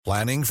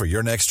Planning for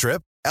your next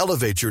trip?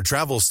 Elevate your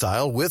travel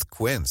style with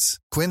Quince.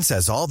 Quince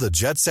has all the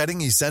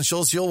jet-setting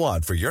essentials you'll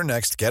want for your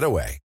next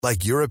getaway,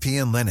 like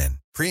European linen,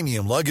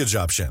 premium luggage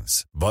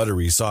options,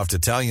 buttery soft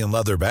Italian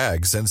leather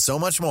bags, and so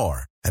much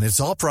more. And it's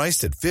all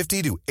priced at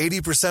 50 to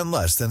 80%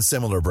 less than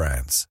similar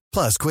brands.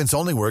 Plus, Quince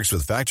only works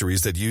with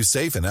factories that use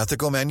safe and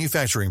ethical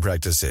manufacturing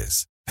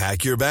practices.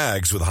 Pack your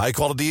bags with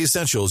high-quality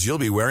essentials you'll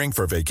be wearing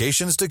for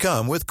vacations to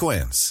come with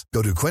Quince.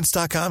 Go to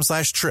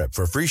quince.com/trip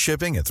for free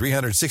shipping and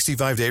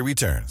 365-day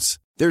returns.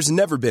 There's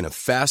never been a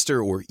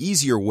faster or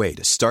easier way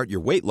to start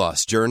your weight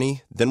loss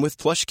journey than with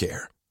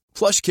PlushCare.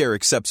 PlushCare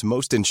accepts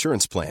most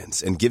insurance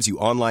plans and gives you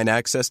online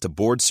access to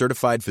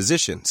board-certified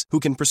physicians who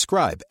can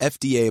prescribe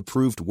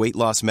FDA-approved weight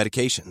loss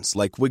medications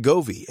like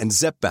Wegovy and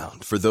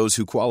Zepbound for those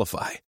who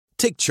qualify.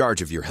 Take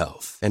charge of your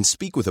health and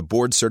speak with a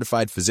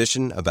board-certified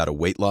physician about a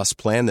weight loss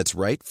plan that's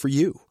right for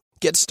you.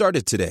 Get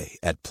started today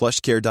at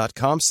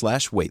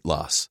plushcare.com/weight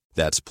loss.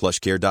 That's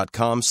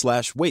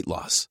plushcare.com/weight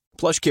loss.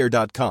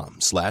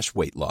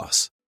 plushcare.com/weight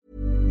loss.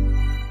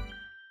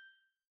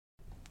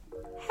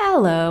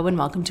 Hello and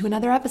welcome to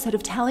another episode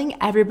of Telling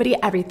Everybody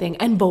Everything.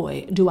 And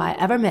boy, do I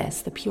ever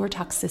miss the pure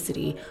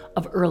toxicity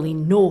of early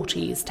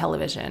noughties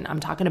television. I'm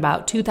talking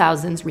about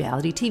 2000s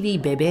reality TV,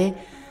 baby.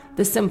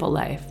 The Simple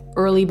Life,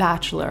 Early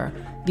Bachelor,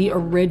 the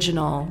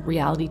original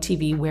reality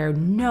TV where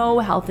no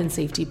health and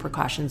safety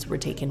precautions were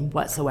taken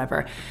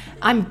whatsoever.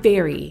 I'm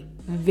very,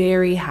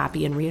 very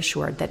happy and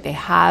reassured that they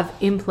have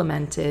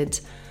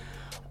implemented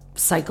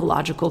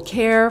psychological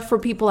care for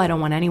people. I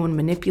don't want anyone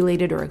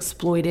manipulated or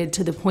exploited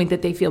to the point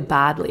that they feel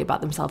badly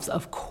about themselves,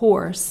 of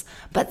course.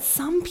 But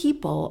some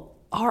people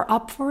are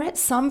up for it.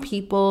 Some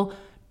people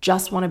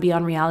just want to be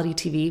on reality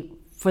TV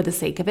for the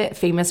sake of it,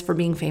 famous for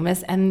being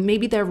famous, and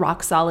maybe they're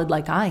rock solid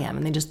like I am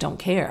and they just don't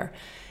care.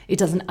 It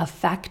doesn't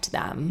affect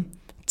them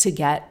to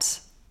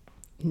get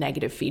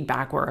negative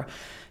feedback or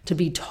to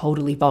be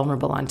totally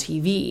vulnerable on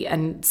TV.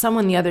 And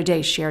someone the other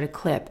day shared a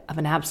clip of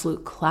an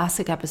absolute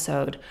classic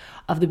episode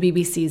of the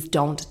BBC's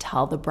Don't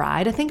Tell the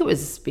Bride. I think it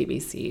was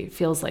BBC. It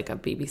feels like a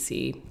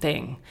BBC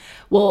thing.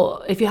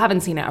 Well, if you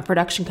haven't seen it, a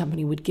production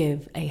company would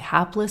give a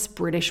hapless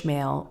British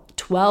male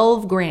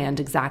 12 grand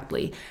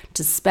exactly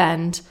to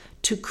spend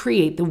to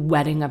create the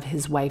wedding of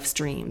his wife's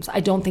dreams. I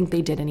don't think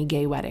they did any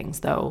gay weddings,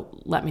 though.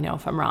 Let me know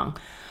if I'm wrong.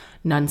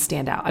 None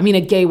stand out. I mean,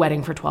 a gay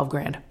wedding for 12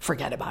 grand,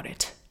 forget about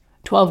it.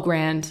 12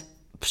 grand,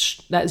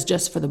 psh, that is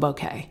just for the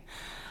bouquet.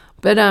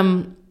 But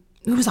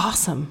it was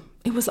awesome.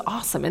 It was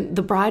awesome. And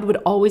the bride would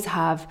always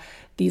have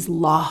these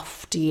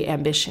lofty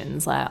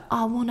ambitions, like,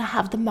 I want to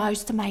have the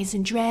most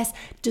amazing dress,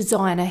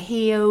 designer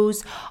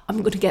heels. I'm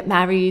going to get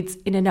married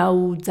in an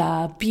old,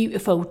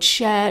 beautiful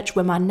church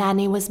where my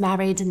nanny was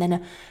married, and then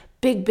a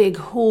big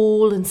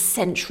hall in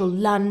central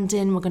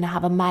London. We're going to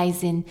have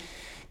amazing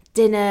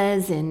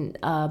dinners and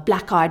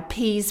Black Eyed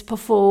Peas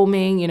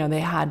performing. You know,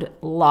 they had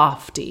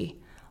lofty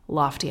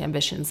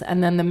ambitions.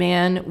 And then the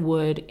man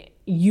would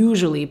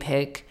usually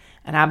pick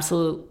an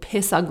absolute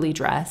piss ugly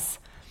dress,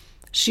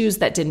 shoes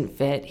that didn't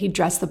fit. He'd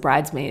dress the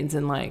bridesmaids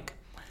in like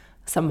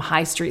some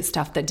high street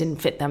stuff that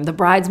didn't fit them. The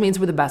bridesmaids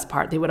were the best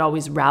part. They would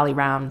always rally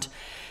round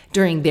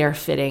during their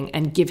fitting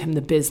and give him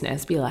the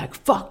business, be like,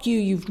 fuck you,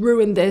 you've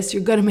ruined this,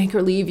 you're gonna make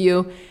her leave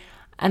you.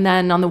 And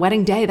then on the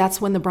wedding day,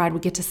 that's when the bride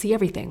would get to see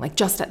everything, like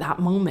just at that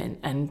moment.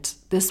 And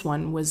this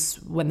one was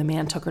when the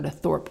man took her to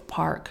Thorpe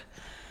Park,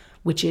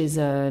 which is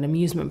an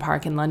amusement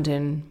park in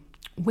London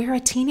where a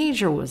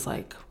teenager was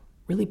like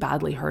really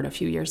badly hurt a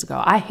few years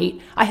ago. I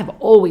have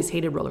always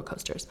hated roller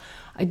coasters.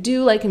 I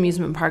do like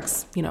amusement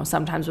parks, you know,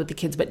 sometimes with the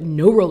kids, but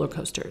no roller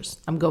coasters.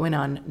 I'm going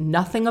on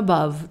nothing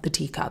above the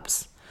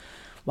teacups.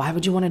 Why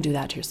would you want to do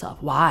that to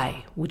yourself?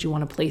 Why would you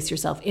want to place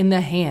yourself in the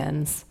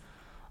hands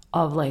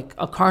of like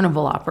a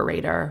carnival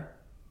operator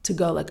to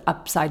go like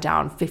upside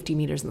down 50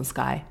 meters in the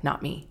sky?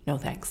 Not me. No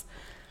thanks.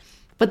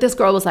 But this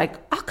girl was like,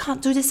 I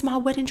can't do this in my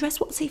wedding dress.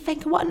 What's he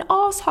thinking? What an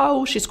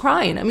asshole. She's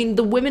crying. I mean,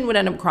 the women would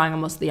end up crying on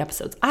most of the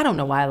episodes. I don't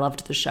know why I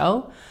loved the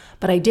show,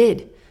 but I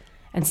did.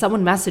 And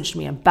someone messaged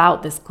me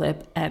about this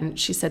clip, and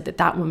she said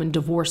that woman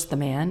divorced the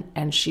man,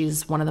 and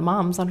she's one of the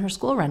moms on her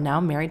school run now,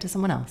 married to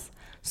someone else.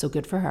 So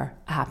good for her.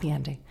 A happy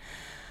ending.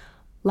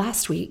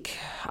 Last week,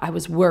 I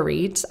was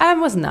worried. I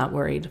wasn't that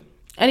worried.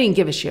 I didn't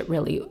give a shit,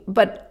 really.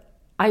 But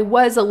I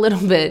was a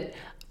little bit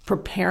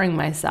preparing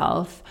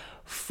myself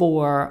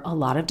for a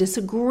lot of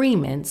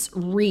disagreements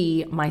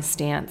my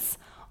stance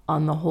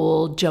on the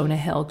whole Jonah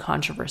Hill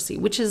controversy,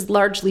 which has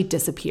largely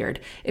disappeared.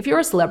 If you're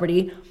a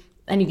celebrity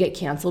and you get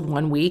canceled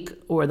 1 week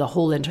or the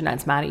whole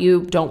internet's mad at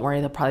you, don't worry,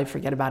 they'll probably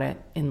forget about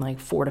it in like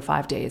 4 to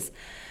 5 days.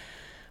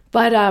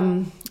 But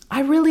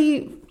I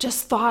really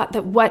just thought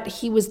that what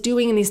he was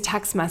doing in these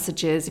text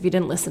messages, if you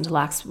didn't listen to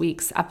last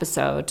week's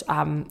episode,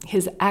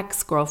 his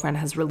ex-girlfriend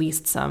has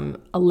released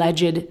some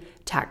alleged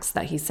texts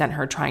that he sent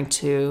her trying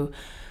to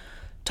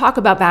talk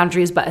about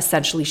boundaries, but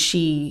essentially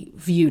she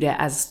viewed it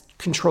as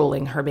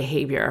controlling her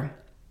behavior.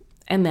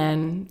 And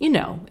then, you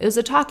know, it was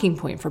a talking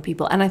point for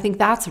people. And I think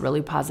that's a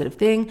really positive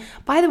thing.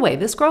 By the way,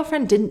 this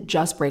girlfriend didn't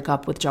just break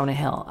up with Jonah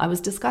Hill. I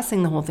was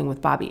discussing the whole thing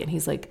with Bobby, and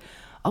he's like,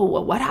 oh,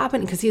 well, what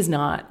happened? Because he's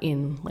not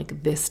in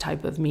like this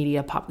type of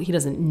media he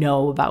doesn't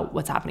know about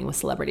what's happening with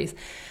celebrities.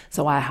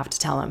 So I have to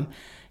tell him.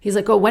 He's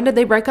like, oh, when did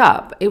they break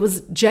up? It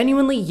was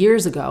genuinely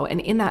years ago.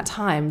 And in that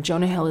time,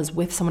 Jonah Hill is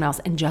with someone else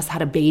and just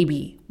had a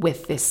baby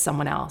with this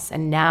someone else.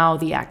 And now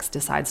the ex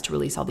decides to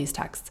release all these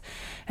texts.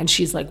 And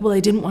she's like, well, I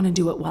didn't want to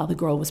do it while the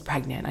girl was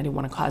pregnant. I didn't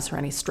want to cause her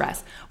any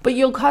stress. But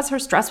you'll cause her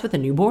stress with a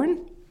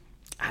newborn?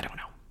 I don't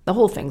know. The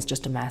whole thing's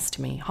just a mess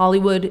to me.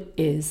 Hollywood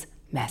is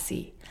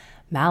messy.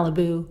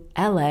 Malibu,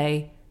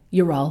 LA,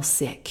 you're all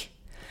sick.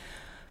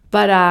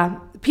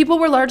 But people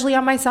were largely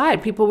on my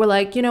side. People were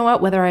like, you know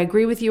what, whether I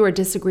agree with you or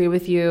disagree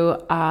with you,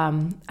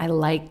 I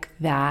like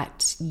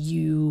that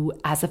you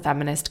as a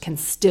feminist can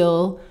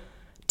still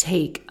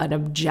take an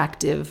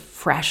objective,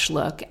 fresh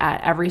look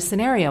at every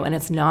scenario. And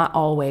it's not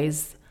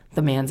always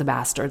the man's a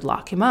bastard,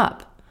 lock him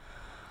up.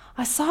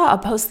 I saw a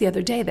post the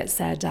other day that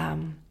said,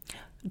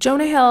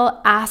 Jonah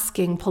Hill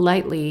asking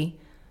politely,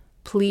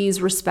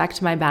 please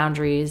respect my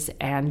boundaries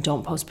and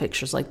don't post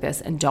pictures like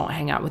this and don't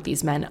hang out with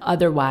these men.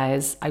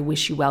 Otherwise, I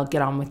wish you well,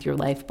 get on with your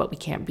life, but we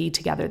can't be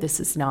together. This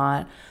is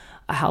not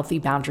a healthy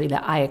boundary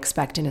that I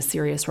expect in a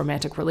serious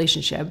romantic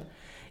relationship,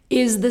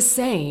 is the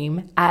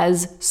same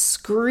as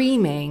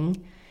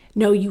screaming,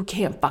 no, you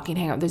can't fucking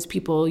hang out with those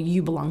people.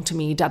 You belong to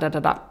me, da, da, da,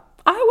 da.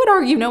 I would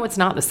argue, no, it's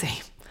not the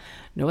same.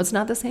 No, it's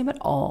not the same at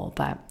all.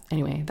 But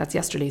anyway, that's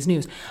yesterday's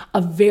news.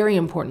 A very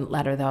important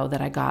letter, though, that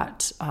I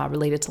got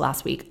related to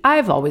last week.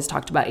 I've always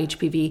talked about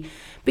HPV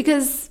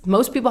because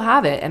most people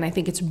have it. And I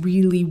think it's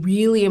really,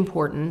 really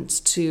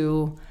important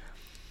to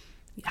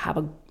have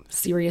a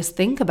serious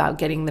think about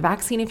getting the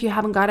vaccine if you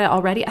haven't got it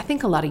already. I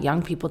think a lot of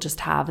young people just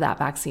have that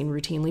vaccine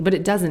routinely, but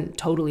it doesn't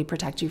totally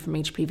protect you from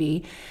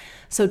HPV.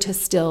 So to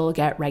still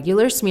get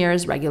regular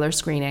smears, regular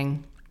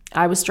screening.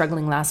 I was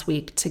struggling last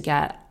week to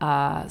get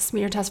a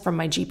smear test from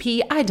my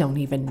GP. I don't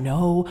even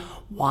know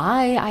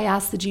why I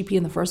asked the GP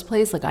in the first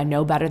place. Like, I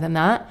know better than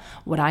that.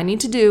 What I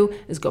need to do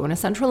is go into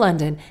central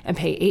London and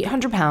pay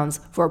 £800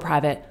 for a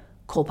private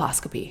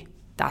colposcopy.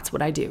 That's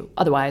what I do.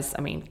 Otherwise,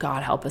 I mean,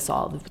 God help us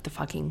all with the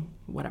fucking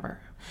whatever.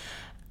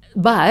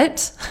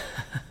 But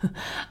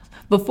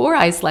before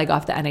I slag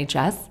off the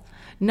NHS,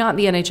 not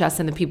the NHS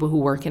and the people who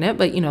work in it,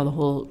 but, you know, the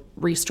whole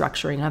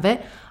restructuring of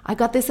it, I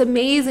got this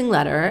amazing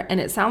letter, and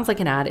it sounds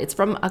like an ad. It's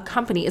from a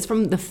company. It's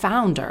from the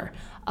founder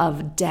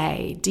of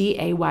Daye,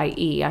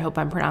 D-A-Y-E. I hope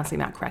I'm pronouncing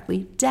that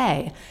correctly,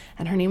 Daye.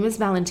 And her name is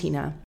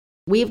Valentina.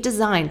 We have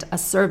designed a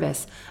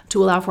service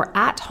to allow for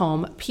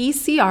at-home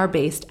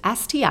PCR-based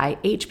STI,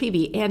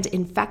 HPV, and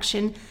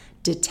infection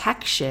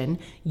detection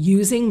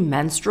using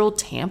menstrual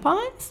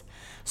tampons.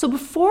 So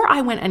before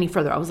I went any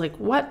further, I was like,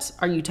 what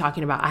are you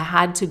talking about? I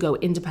had to go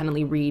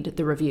independently read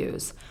the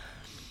reviews.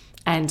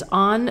 And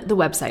on the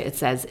website, it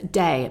says,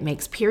 Daye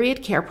makes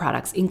period care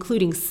products,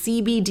 including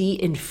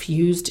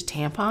CBD-infused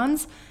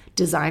tampons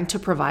designed to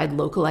provide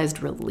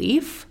localized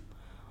relief.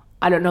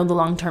 I don't know the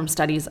long-term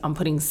studies on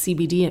putting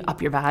CBD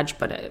up your vag,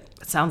 but it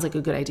sounds like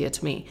a good idea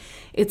to me.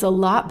 It's a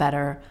lot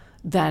better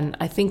than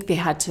I think they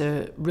had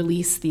to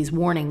release these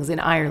warnings in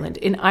Ireland.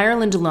 In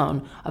Ireland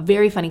alone, a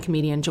very funny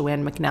comedian,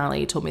 Joanne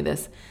McNally, told me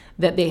this,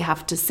 that they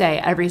have to say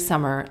every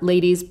summer,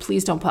 ladies,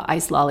 please don't put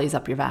ice lollies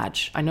up your vag.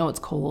 I know it's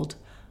cold,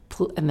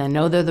 and I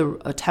know they're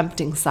a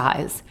tempting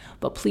size,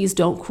 but please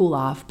don't cool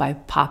off by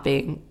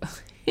popping,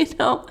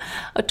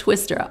 a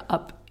twister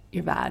up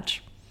your vag.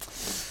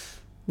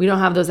 We don't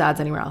have those ads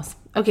anywhere else.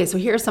 Okay, so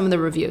here are some of the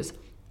reviews.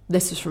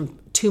 This is from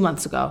 2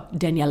 months ago,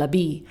 Daniela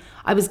B.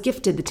 I was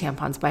gifted the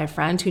tampons by a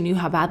friend who knew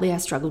how badly I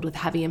struggled with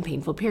heavy and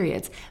painful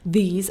periods.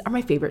 These are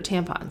my favorite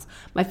tampons.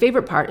 My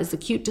favorite part is the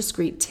cute,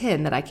 discreet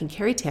tin that I can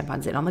carry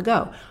tampons in on the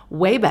go.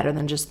 Way better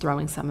than just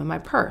throwing some in my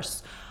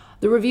purse.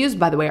 The reviews,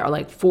 by the way, are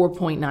like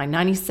 4.9,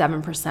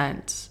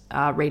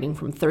 97% rating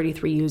from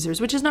 33 users,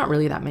 which is not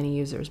really that many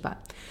users,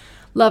 but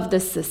love the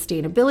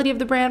sustainability of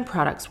the brand.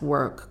 Products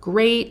work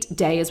great.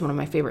 Daye is one of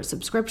my favorite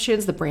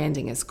subscriptions. The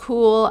branding is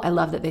cool. I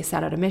love that they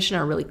set out a mission,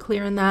 are really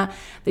clear in that.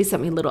 They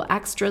sent me little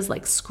extras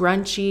like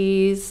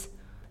scrunchies.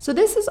 So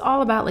this is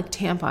all about like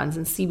tampons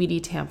and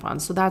CBD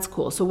tampons. So that's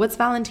cool. So what's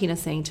Valentina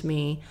saying to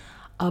me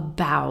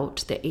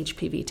about the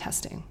HPV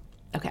testing?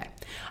 Okay.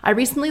 I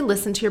recently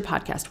listened to your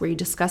podcast where you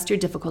discussed your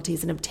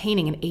difficulties in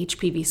obtaining an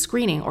HPV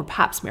screening or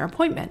pap smear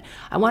appointment.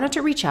 I wanted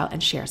to reach out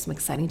and share some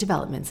exciting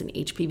developments in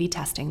HPV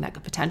testing that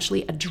could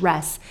potentially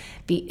address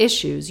the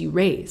issues you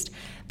raised.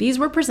 These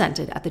were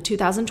presented at the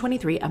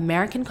 2023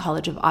 American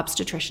College of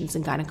Obstetricians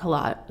and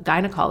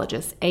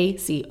Gynecologists,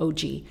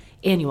 ACOG,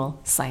 annual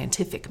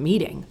scientific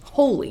meeting.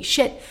 Holy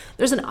shit,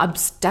 there's an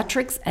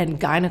obstetrics and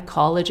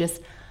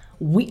gynecologist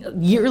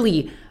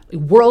yearly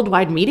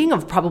worldwide meeting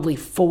of probably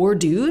 4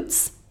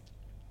 dudes.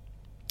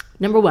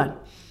 Number 1,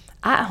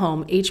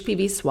 at-home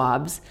HPV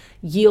swabs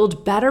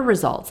yield better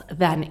results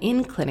than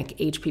in-clinic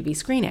HPV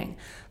screening.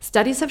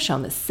 Studies have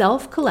shown that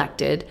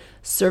self-collected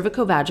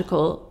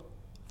cervicovaginal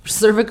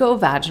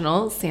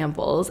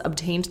samples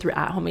obtained through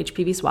at-home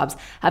HPV swabs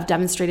have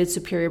demonstrated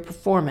superior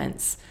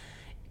performance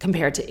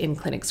compared to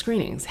in-clinic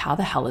screenings. How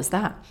the hell is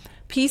that?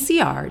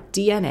 PCR,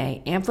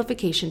 DNA,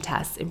 amplification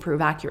tests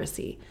improve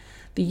accuracy.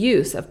 The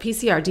use of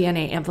PCR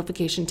DNA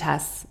amplification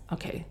tests.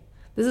 Okay,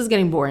 this is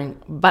getting boring,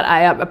 but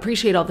I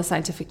appreciate all the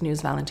scientific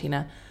news,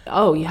 Valentina.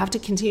 Oh, you have to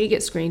continue to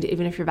get screened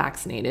even if you're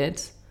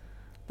vaccinated.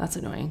 That's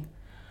annoying.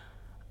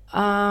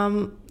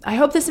 I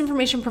hope this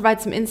information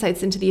provides some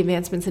insights into the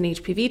advancements in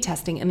HPV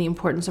testing and the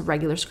importance of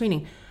regular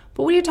screening.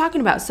 But what are you talking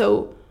about?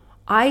 So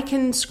I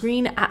can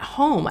screen at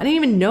home. I didn't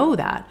even know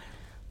that.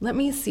 Let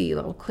me see.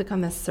 I'll click on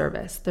this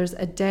service. There's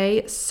a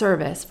day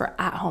service for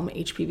at-home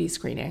HPV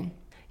screening.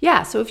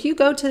 Yeah, so if you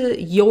go to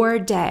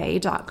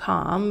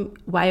yourday.com,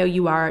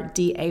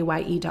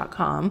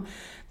 yourdaye.com,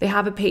 they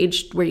have a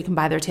page where you can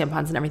buy their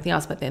tampons and everything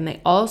else, but then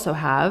they also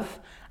have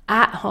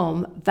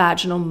at-home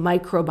vaginal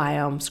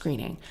microbiome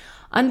screening.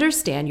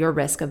 Understand your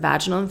risk of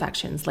vaginal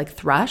infections like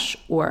thrush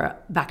or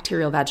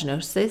bacterial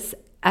vaginosis,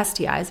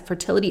 STIs,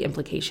 fertility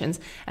implications,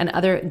 and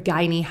other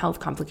gynae health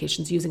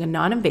complications using a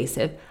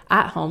non-invasive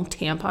at-home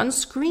tampon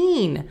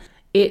screen.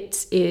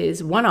 It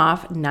is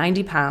one-off,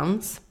 90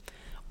 pounds,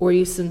 or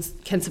you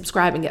can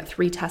subscribe and get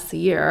 3 tests a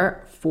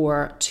year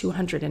for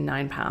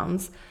 209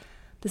 pounds.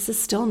 This is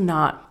still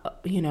not,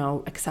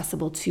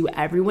 accessible to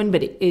everyone,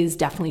 but it is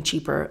definitely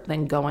cheaper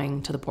than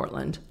going to the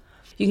Portland.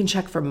 You can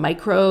check for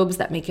microbes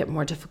that make it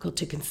more difficult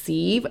to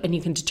conceive, and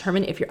you can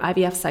determine if your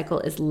IVF cycle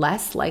is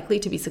less likely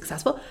to be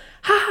successful.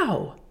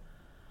 How?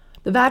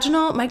 The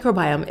vaginal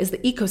microbiome is the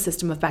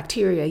ecosystem of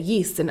bacteria,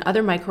 yeasts, and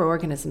other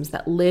microorganisms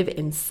that live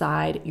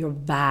inside your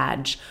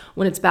vag.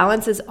 When its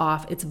balance is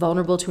off, it's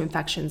vulnerable to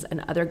infections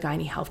and other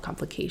gynae health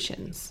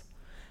complications.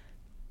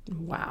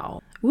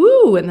 Wow.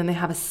 Woo! And then they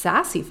have a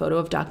sassy photo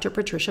of Dr.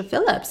 Patricia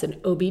Phillips, an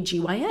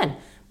OBGYN.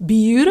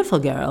 Beautiful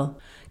girl.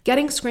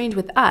 Getting screened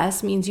with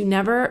us means you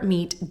never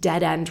meet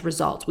dead-end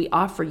results. We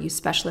offer you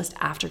specialist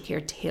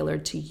aftercare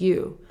tailored to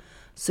you.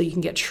 So you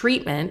can get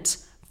treatment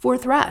for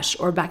thrush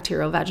or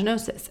bacterial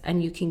vaginosis,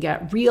 and you can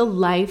get real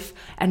life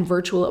and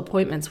virtual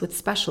appointments with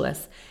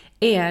specialists,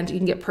 and you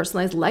can get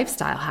personalized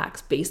lifestyle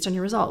hacks based on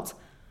your results.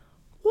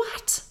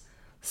 What?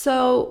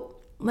 So,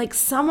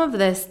 some of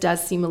this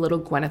does seem a little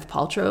Gwyneth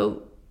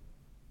Paltrow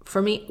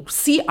for me.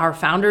 See our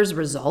founder's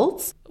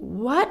results?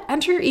 What?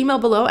 Enter your email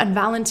below and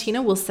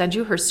Valentina will send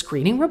you her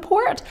screening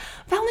report?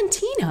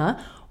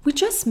 Valentina, we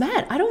just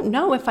met. I don't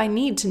know if I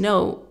need to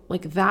know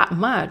that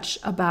much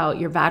about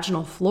your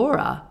vaginal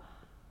flora.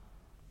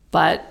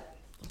 But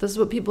this is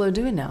what people are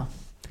doing now.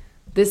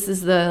 This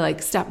is the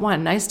step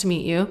 1. Nice to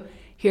meet you.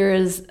 Here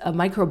is a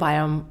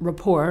microbiome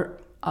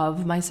report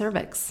of my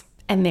cervix.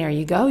 And there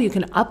you go. You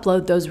can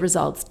upload those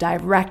results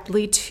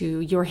directly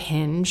to your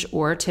Hinge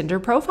or Tinder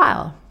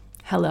profile.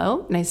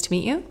 Hello, nice to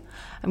meet you.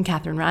 I'm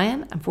Catherine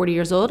Ryan. I'm 40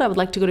 years old. I would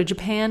like to go to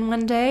Japan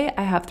one day.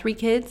 I have 3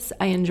 kids.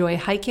 I enjoy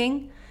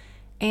hiking.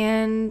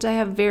 And I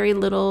have very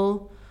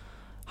little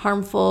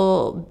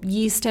harmful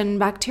yeast and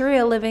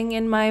bacteria living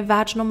in my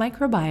vaginal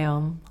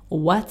microbiome.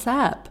 What's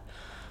up?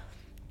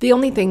 The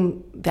only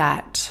thing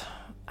that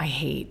I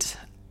hate,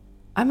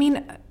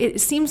 it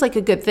seems like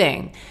a good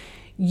thing.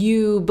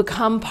 You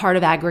become part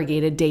of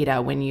aggregated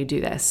data when you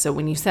do this. So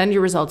when you send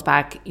your results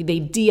back, they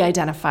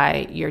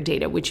de-identify your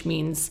data, which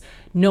means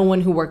no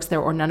one who works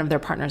there or none of their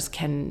partners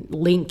can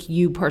link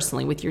you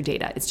personally with your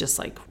data. It's just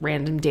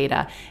random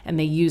data. And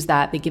they use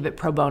that, they give it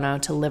pro bono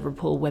to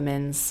Liverpool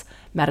Women's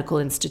Medical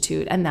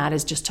Institute. And that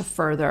is just to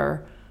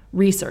further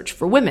research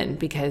for women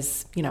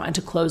because, and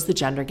to close the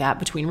gender gap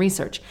between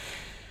research.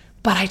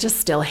 But I just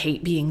still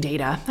hate being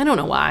data. I don't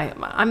know why.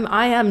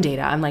 I am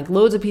data. I'm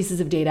loads of pieces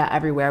of data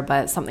everywhere,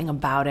 but something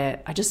about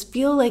it, I just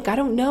feel I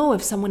don't know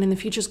if someone in the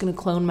future is going to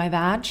clone my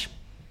vag.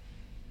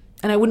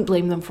 And I wouldn't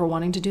blame them for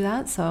wanting to do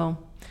that. So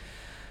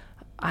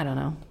I don't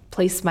know.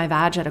 Place my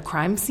vag at a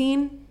crime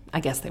scene? I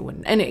guess they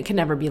wouldn't. And it can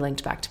never be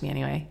linked back to me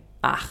anyway.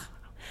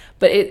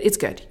 But it's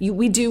good.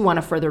 We do want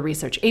to further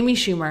research. Amy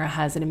Schumer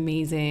has an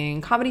amazing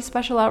comedy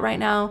special out right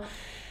now.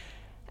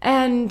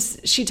 And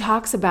she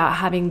talks about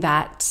having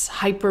that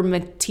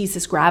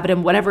hypermetesis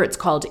gravidum, whatever it's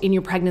called, in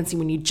your pregnancy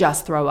when you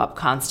just throw up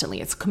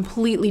constantly. It's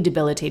completely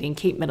debilitating.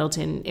 Kate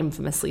Middleton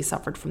infamously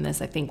suffered from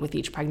this, I think, with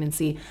each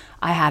pregnancy.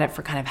 I had it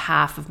for kind of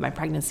half of my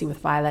pregnancy with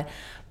Violet.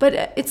 But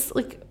it's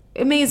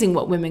amazing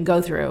what women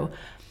go through.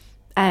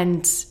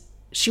 And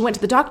she went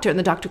to the doctor and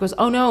the doctor goes,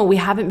 oh no, we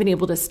haven't been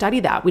able to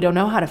study that. We don't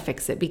know how to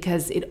fix it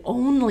because it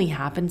only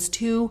happens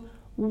to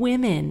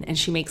women. And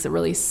she makes a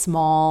really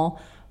small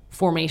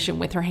formation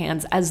with her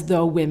hands as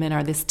though women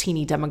are this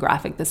teeny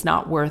demographic that's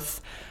not worth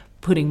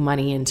putting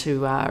money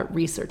into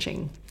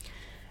researching.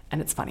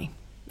 And it's funny.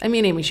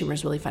 Amy Schumer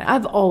is really funny.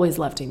 I've always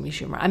loved Amy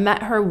Schumer. I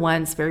met her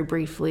once very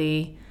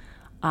briefly.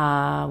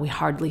 We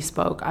hardly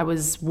spoke. I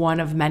was one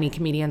of many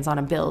comedians on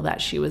a bill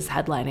that she was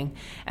headlining.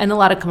 And a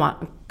lot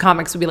of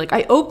comics would be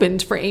I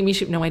opened for Amy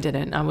Schumer. No, I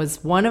didn't. I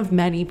was one of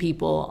many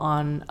people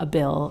on a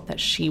bill that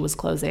she was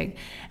closing.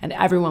 And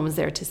everyone was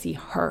there to see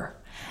her.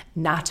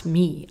 Not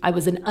me. I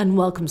was an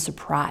unwelcome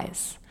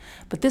surprise.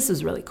 But this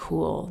was really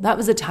cool. That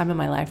was a time in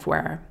my life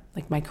where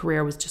my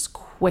career was just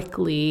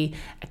quickly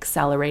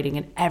accelerating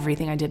and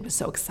everything I did was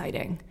so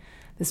exciting.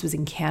 This was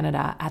in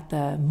Canada at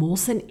the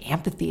Molson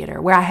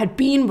Amphitheater where I had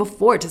been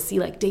before to see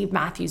Dave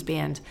Matthews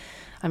Band.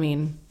 I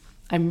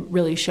I'm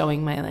really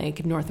showing my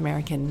like North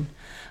American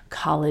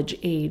college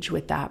age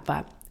with that,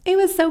 but it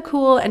was so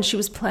cool. And she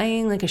was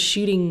playing like a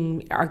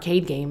shooting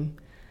arcade game.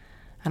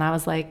 And I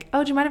was like,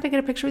 oh, do you mind if I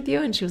get a picture with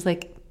you? And she was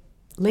like,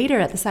 later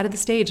at the side of the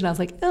stage. And I was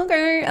like,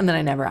 okay. And then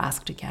I never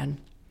asked again.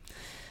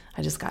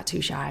 I just got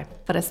too shy,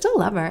 but I still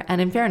love her. And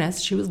in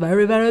fairness, she was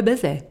very, very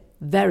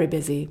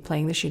busy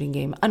playing the shooting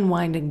game,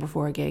 unwinding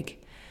before a gig.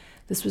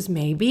 This was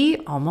maybe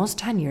almost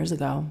 10 years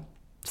ago,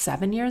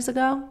 7 years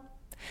ago.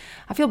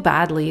 I feel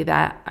badly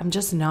that I'm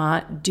just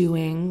not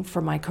doing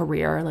for my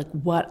career like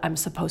what I'm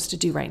supposed to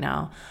do right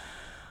now.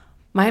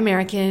 My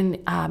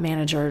American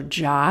manager,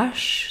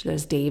 Josh,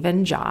 there's Dave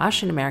and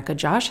Josh in America.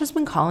 Josh has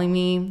been calling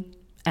me,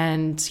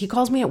 and he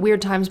calls me at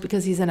weird times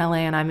because he's in LA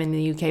and I'm in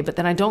the UK, but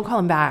then I don't call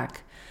him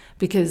back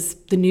because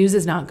the news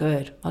is not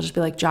good. I'll just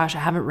be like, Josh, I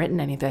haven't written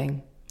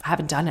anything. I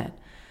haven't done it.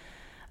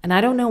 And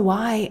I don't know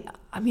why.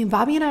 I mean,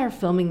 Bobby and I are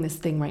filming this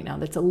thing right now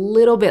that's a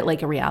little bit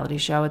like a reality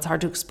show. It's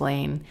hard to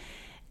explain.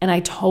 And I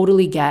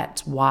totally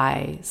get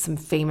why some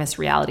famous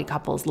reality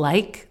couples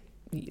like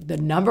the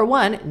number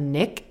one,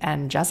 Nick Lachey,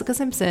 and Jessica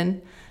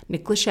Simpson,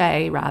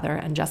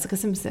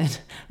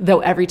 though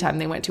every time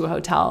they went to a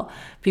hotel,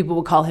 people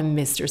would call him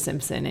Mr.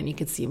 Simpson, and you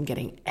could see him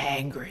getting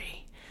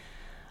angry.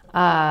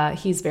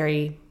 He's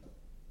very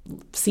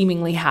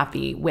seemingly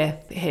happy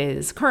with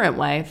his current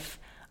wife,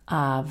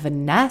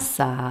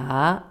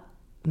 Vanessa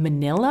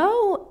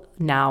Manillo,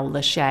 now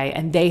Lachey,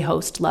 and they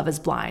host Love is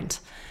Blind.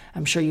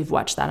 I'm sure you've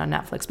watched that on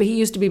Netflix, but he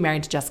used to be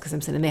married to Jessica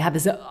Simpson, and they had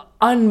this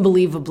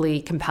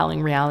unbelievably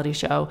compelling reality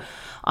show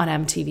on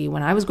MTV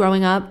when I was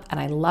growing up, and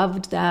I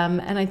loved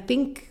them. And I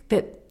think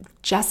that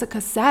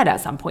Jessica said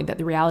at some point that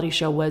the reality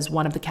show was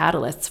one of the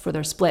catalysts for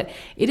their split.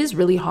 It is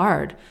really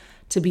hard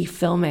to be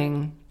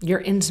filming your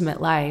intimate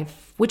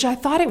life, which I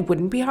thought it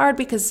wouldn't be hard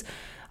because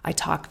I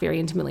talk very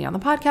intimately on the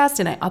podcast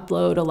and I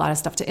upload a lot of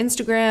stuff to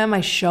Instagram.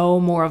 I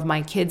show more of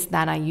my kids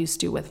than I used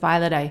to with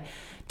Violet. I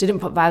didn't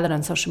put Violet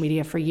on social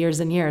media for years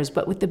and years,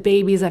 but with the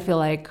babies, I feel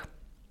like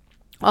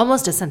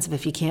almost a sense of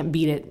if you can't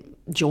beat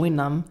it, join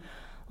them.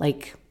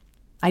 Like,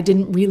 I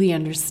didn't really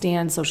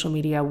understand social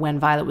media when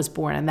Violet was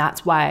born, and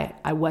that's why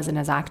I wasn't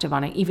as active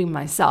on it, even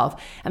myself.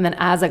 And then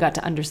as I got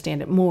to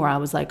understand it more, I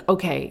was like,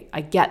 okay,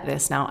 I get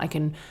this now. I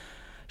can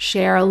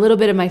share a little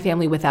bit of my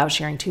family without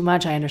sharing too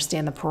much. I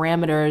understand the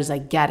parameters. I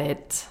get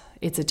it.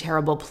 It's a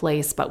terrible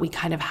place, but we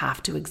kind of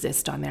have to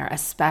exist on there,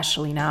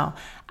 especially now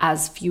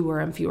as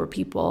fewer and fewer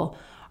people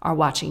are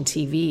watching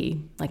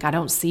TV. Like, I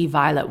don't see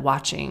Violet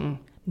watching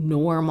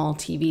normal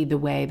TV the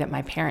way that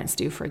my parents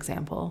do, for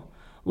example.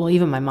 Well,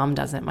 even my mom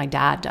doesn't. My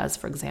dad does,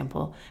 for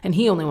example, and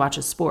he only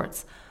watches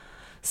sports.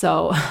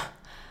 So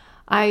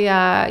so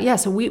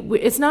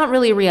it's not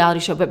really a reality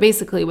show, but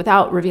basically,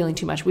 without revealing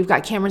too much, we've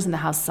got cameras in the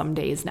house some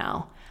days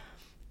now,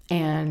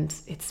 and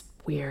it's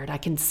weird. I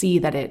can see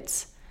that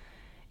it's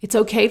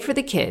okay for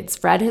the kids.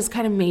 Fred has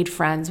kind of made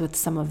friends with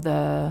some of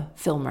the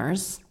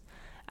filmers,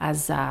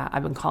 as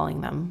I've been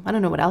calling them. I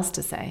don't know what else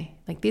to say.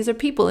 Like, these are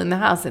people in the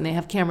house and they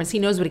have cameras. He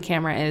knows what a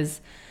camera is.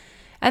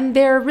 And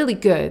they're really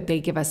good. They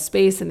give us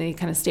space and they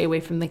kind of stay away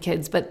from the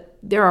kids, but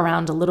they're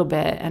around a little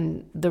bit.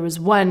 And there was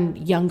one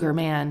younger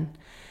man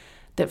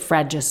that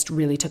Fred just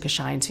really took a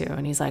shine to.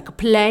 And he's like,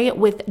 play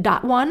with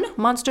that one,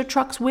 monster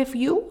trucks with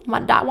you,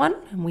 that one.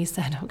 And we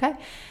said, okay.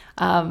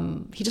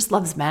 He just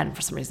loves men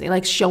for some reason. He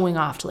likes showing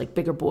off to like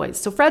bigger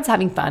boys. So Fred's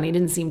having fun. He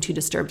didn't seem too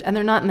disturbed. And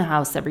they're not in the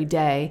house every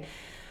day.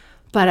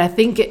 But I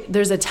think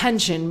there's a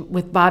tension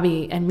with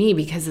Bobby and me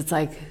because it's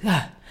like,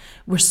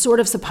 we're sort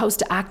of supposed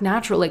to act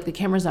natural, like the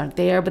cameras aren't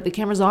there, but the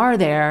cameras are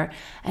there.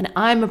 And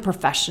I'm a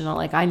professional.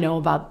 Like, I know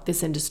about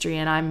this industry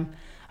and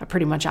I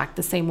pretty much act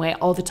the same way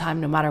all the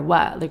time, no matter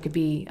what. There could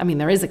be,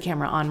 there is a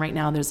camera on right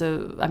now.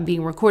 I'm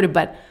being recorded,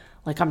 but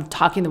like, I'm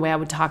talking the way I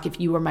would talk if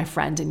you were my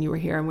friend and you were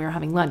here and we were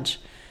having lunch.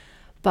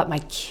 But my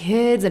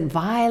kids and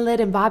Violet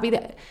and Bobby,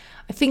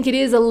 I think it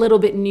is a little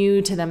bit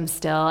new to them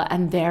still.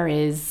 And there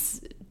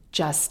is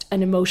just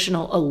an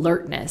emotional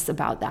alertness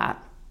about that.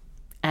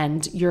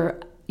 And you're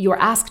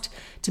asked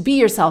to be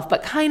yourself,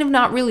 but kind of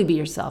not really be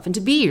yourself, and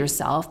to be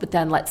yourself, but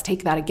then let's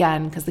take that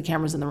again because the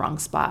camera's in the wrong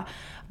spot.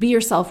 Be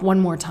yourself one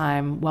more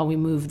time while we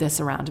move this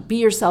around. Be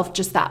yourself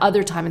just that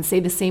other time and say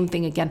the same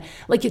thing again.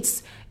 Like,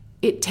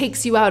 it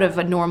takes you out of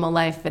a normal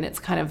life, and it's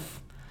kind of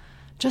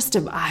just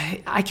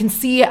I can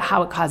see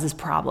how it causes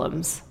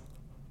problems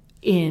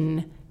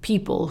in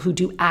people who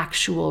do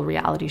actual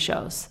reality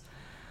shows.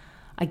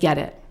 I get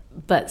it.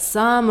 But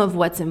some of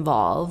what's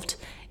involved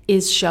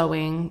is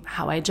showing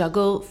how I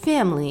juggle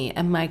family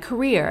and my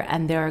career.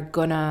 And they're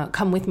gonna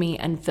come with me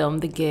and film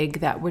the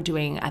gig that we're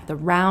doing at the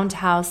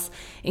Roundhouse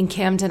in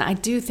Camden. I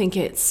do think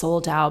it's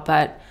sold out,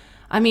 but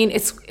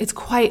it's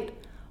quite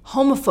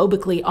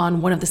homophobically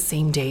on one of the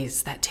same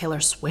days that Taylor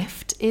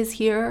Swift is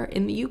here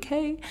in the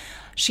UK.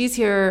 She's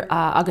here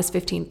August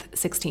 15th,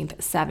 16th,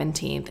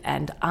 17th,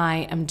 and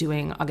I am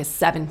doing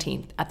August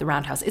 17th at the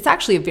Roundhouse. It's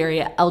actually a very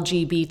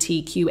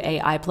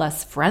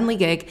LGBTQAI+ friendly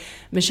gig.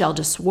 Michelle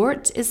de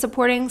Swart is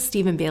supporting,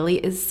 Stephen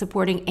Bailey is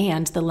supporting,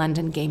 and the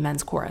London Gay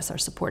Men's Chorus are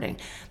supporting.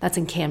 That's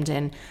in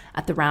Camden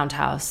at the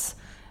Roundhouse.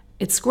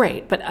 It's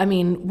great. But I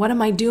mean, what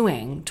am I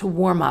doing to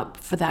warm up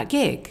for that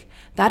gig?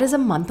 That is a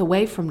month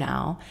away from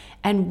now.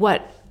 And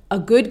what a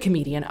good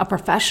comedian, a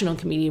professional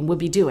comedian would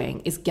be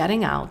doing is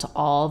getting out to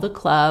all the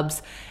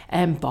clubs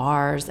and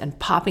bars and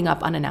popping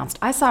up unannounced.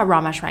 I saw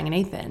Ramesh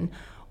Ranganathan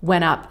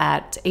went up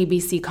at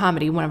ABC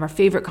Comedy, one of our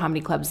favorite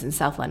comedy clubs in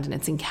South London.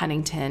 It's in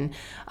Kennington,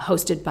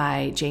 hosted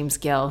by James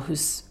Gill,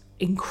 who's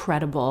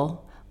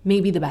incredible,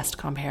 maybe the best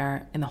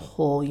compere in the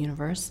whole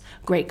universe.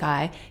 Great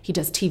guy. He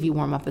does TV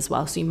warm-up as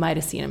well, so you might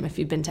have seen him if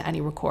you've been to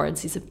any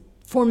records. He's a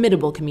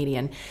formidable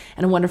comedian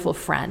and a wonderful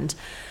friend.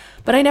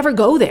 But I never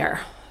go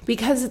there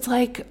because it's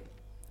like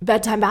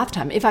bedtime, bath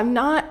time. If I'm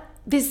not,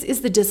 this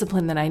is the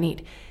discipline that I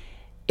need.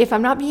 If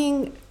I'm not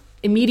being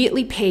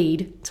immediately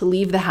paid to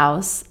leave the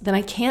house, then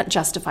I can't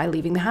justify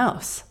leaving the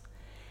house.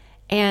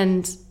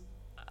 And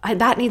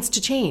that needs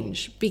to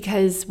change,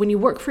 because when you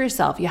work for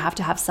yourself, you have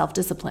to have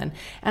self-discipline.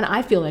 And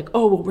I feel like,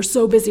 oh, well, we're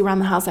so busy around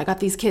the house. I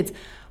got these kids.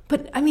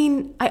 But I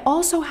mean, I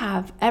also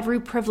have every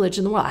privilege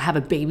in the world. I have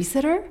a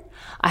babysitter.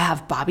 I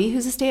have Bobby,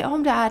 who's a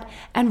stay-at-home dad,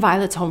 and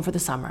Violet's home for the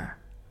summer.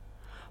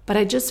 But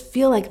I just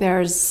feel like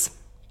there's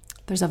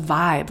a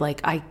vibe.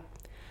 Like I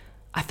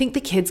think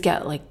the kids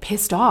get like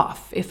pissed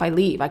off if I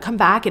leave. I come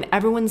back and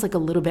everyone's like a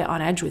little bit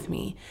on edge with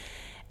me.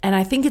 And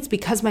I think it's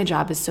because my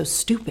job is so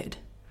stupid.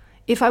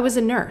 If I was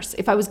a nurse,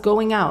 if I was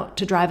going out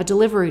to drive a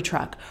delivery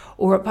truck,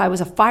 or if I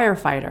was a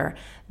firefighter,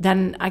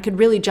 then I could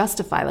really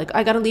justify, like,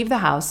 I got to leave the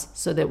house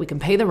so that we can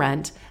pay the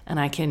rent and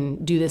I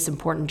can do this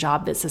important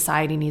job that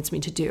society needs me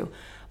to do.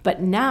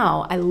 But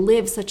now I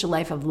live such a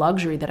life of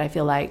luxury that I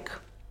feel like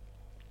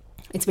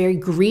it's very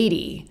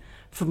greedy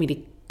for me to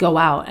go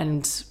out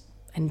and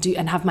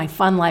have my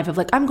fun life of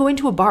like, I'm going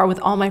to a bar with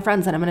all my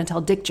friends and I'm going to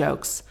tell dick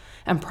jokes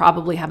and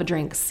probably have a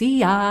drink. See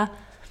ya.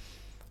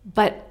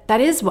 But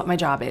that is what my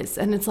job is.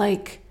 And it's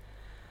like,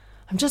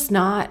 I'm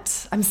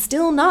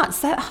still not,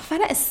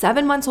 Fenna is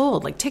 7 months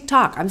old, like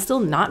TikTok. I'm still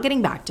not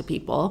getting back to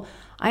people.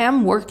 I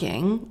am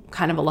working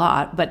kind of a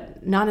lot,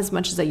 but not as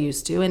much as I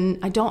used to.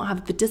 And I don't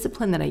have the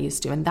discipline that I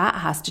used to. And that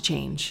has to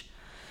change.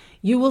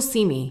 You will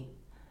see me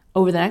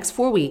over the next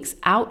 4 weeks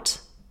out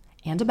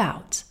and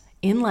about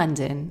in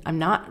London. I'm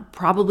not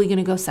probably going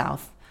to go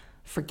south.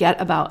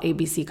 Forget about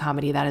ABC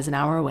Comedy. That is an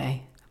hour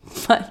away.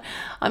 But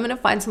I'm going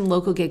to find some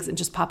local gigs and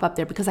just pop up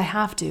there because I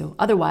have to.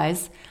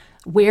 Otherwise,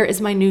 where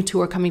is my new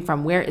tour coming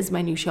from? Where is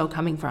my new show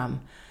coming from?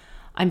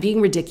 I'm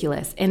being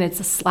ridiculous. And it's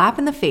a slap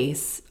in the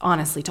face,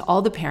 honestly, to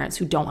all the parents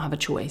who don't have a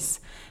choice,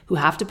 who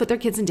have to put their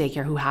kids in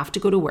daycare, who have to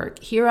go to work.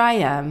 Here I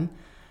am,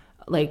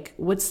 like,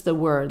 what's the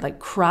word? Like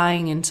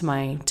crying into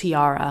my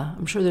tiara.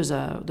 I'm sure there's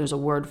a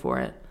word for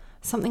it.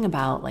 Something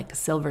about like a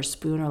silver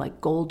spoon or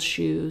like gold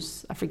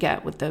shoes. I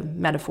forget what the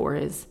metaphor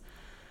is.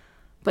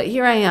 But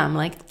here I am,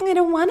 like, I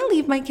don't want to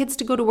leave my kids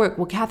to go to work.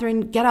 Well,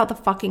 Catherine, get out the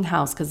fucking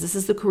house because this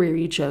is the career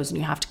you chose and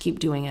you have to keep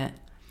doing it.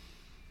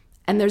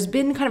 And there's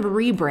been kind of a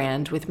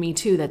rebrand with me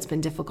too that's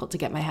been difficult to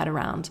get my head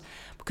around.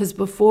 Because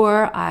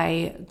before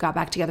I got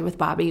back together with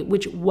Bobby,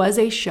 which was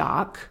a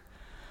shock,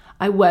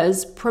 I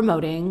was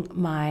promoting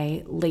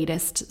my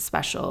latest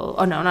special.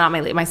 Oh no, not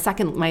my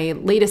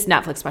latest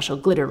Netflix special,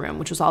 Glitter Room,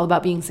 which was all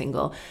about being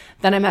single.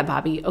 Then I met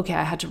Bobby. Okay,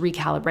 I had to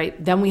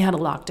recalibrate. Then we had a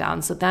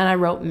lockdown. So then I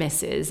wrote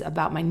Mrs.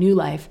 about my new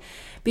life,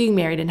 being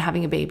married and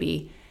having a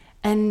baby.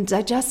 And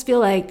I just feel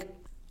like,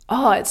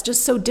 it's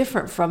just so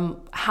different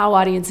from how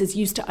audiences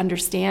used to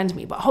understand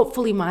me. But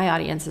hopefully my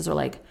audiences are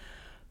like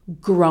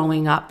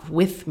growing up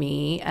with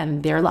me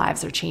and their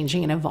lives are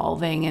changing and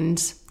evolving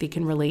and they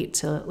can relate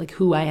to like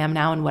who I am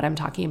now and what I'm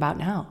talking about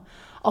now.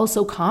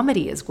 Also,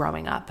 comedy is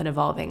growing up and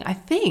evolving. I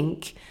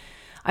think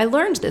I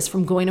learned this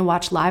from going to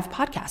watch live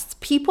podcasts.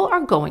 People are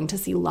going to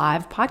see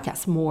live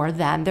podcasts more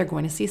than they're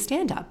going to see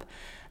stand-up.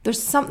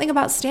 There's something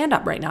about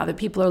stand-up right now that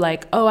people are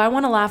like, oh, I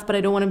want to laugh, but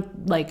I don't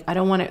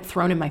want it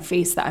thrown in my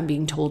face that I'm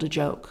being told a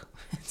joke.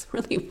 It's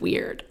really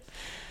weird.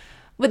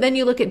 But then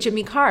you look at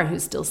Jimmy Carr,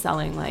 who's still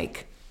selling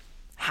like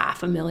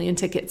 500,000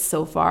 tickets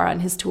so far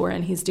on his tour,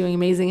 and he's doing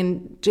amazing.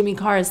 And Jimmy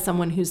Carr is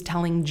someone who's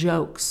telling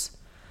jokes.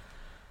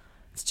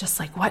 It's just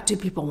like, what do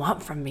people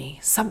want from me?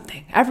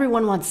 Something.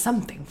 Everyone wants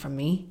something from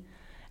me.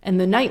 And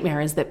the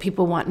nightmare is that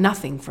people want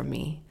nothing from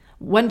me.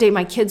 One day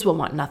my kids will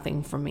want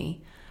nothing from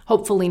me.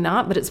 Hopefully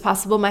not, but it's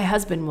possible my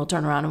husband will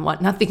turn around and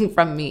want nothing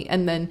from me.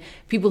 And then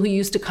people who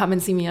used to come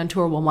and see me on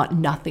tour will want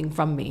nothing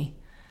from me.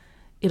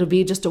 It'll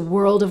be just a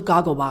world of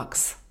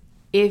Gogglebox.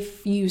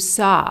 If you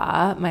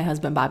saw my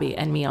husband Bobby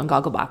and me on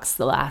Gogglebox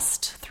the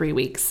last 3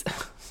 weeks,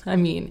 I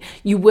mean,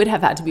 you would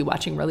have had to be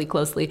watching really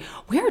closely.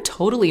 We are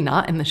totally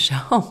not in the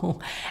show.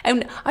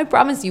 And I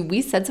promise you,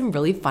 we said some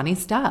really funny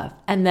stuff.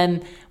 And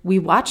then we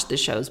watched the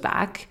shows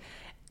back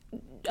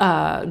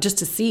just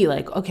to see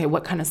like, okay,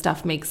 what kind of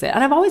stuff makes it.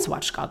 And I've always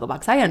watched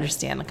Gogglebox. I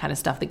understand the kind of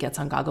stuff that gets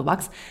on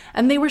Gogglebox.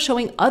 And they were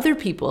showing other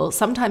people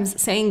sometimes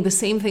saying the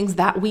same things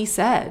that we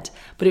said,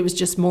 but it was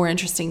just more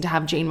interesting to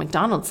have Jane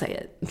McDonald say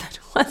it than it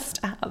was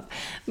to have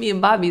me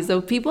and Bobby. So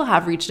people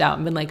have reached out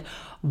and been like,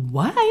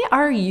 why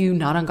are you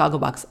not on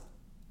Gogglebox?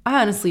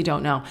 I honestly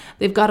don't know.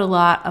 They've got a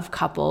lot of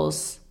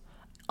couples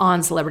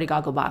on Celebrity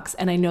Gogglebox.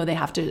 And I know they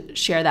have to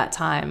share that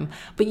time,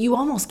 but you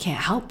almost can't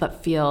help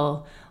but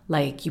feel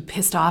like you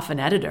pissed off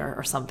an editor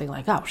or something,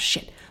 like, oh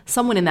shit,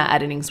 someone in that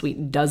editing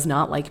suite does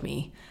not like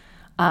me,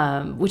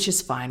 which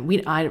is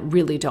fine. I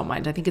really don't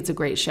mind. I think it's a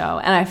great show.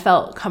 And I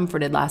felt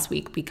comforted last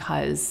week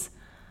because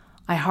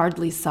I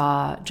hardly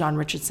saw John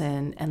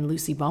Richardson and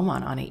Lucy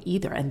Beaumont on it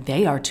either. And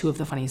they are two of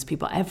the funniest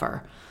people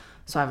ever.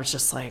 So I was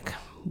just like,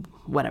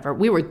 whatever.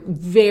 We were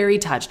very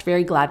touched,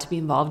 very glad to be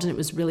involved, and it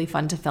was really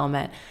fun to film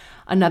it.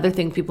 Another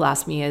thing people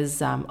ask me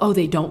is,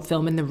 they don't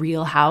film in the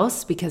real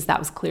house, because that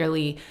was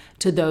clearly,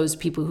 to those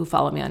people who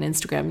follow me on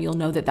Instagram, you'll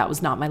know that that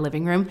was not my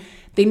living room.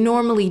 They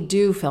normally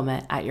do film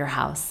it at your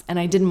house. And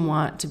I didn't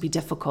want to be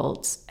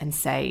difficult and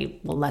say,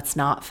 well, let's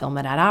not film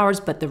it at ours.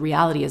 But the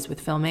reality is,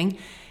 with filming,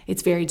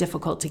 it's very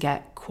difficult to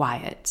get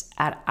quiet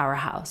at our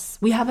house.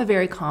 We have a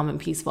very calm and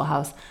peaceful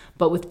house,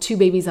 but with 2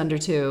 babies under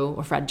 2,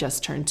 or Fred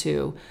just turned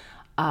 2,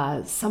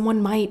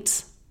 someone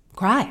might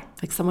cry,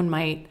 like someone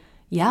might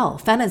yell.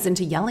 Fenna's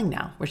into yelling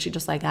now, where she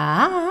just like,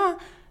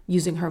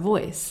 using her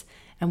voice.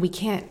 And we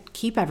can't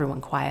keep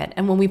everyone quiet.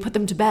 And when we put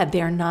them to bed,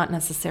 they are not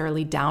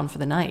necessarily down for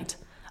the night.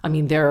 I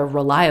mean, they're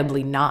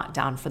reliably not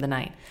down for the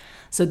night.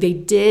 So they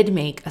did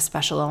make a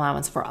special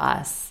allowance for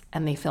us,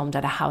 and they filmed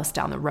at a house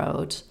down the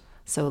road.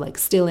 So like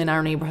still in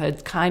our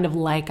neighborhood, kind of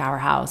like our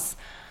house.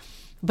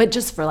 But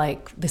just for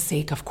like the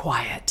sake of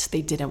quiet,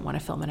 they didn't want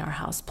to film in our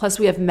house. Plus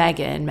we have Meg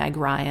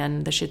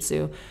Ryan, the Shih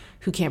Tzu,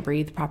 who can't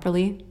breathe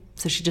properly.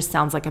 So she just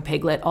sounds like a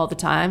piglet all the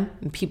time.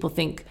 And people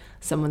think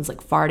someone's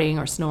like farting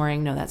or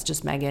snoring. No, that's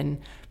just Megan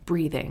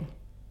breathing.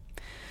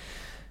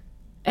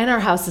 And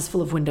our house is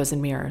full of windows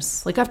and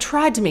mirrors. Like, I've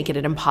tried to make it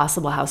an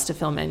impossible house to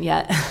film in,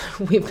 yet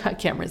we've got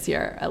cameras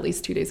here at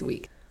least 2 days a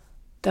week.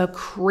 The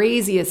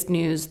craziest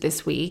news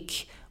this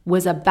week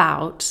was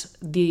about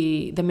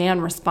the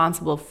man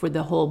responsible for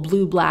the whole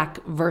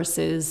blue-black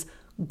versus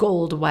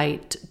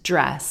gold-white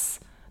dress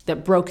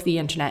that broke the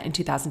internet in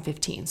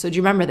 2015. So do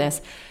you remember this?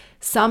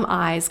 Some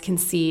eyes can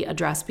see a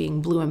dress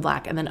being blue and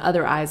black, and then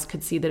other eyes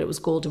could see that it was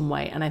gold and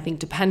white. And I think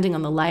depending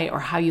on the light or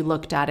how you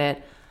looked at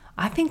it,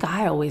 I think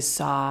I was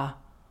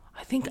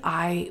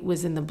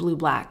in the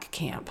blue-black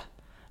camp,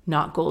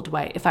 not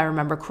gold-white, if I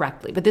remember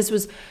correctly. But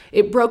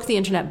it broke the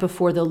internet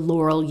before the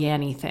Laurel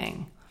Yanny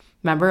thing.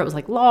 Remember, it was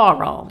like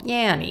Laurel,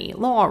 Yanny,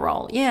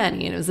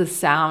 and it was a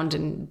sound,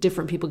 and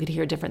different people could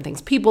hear different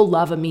things. People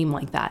love a meme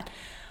like that.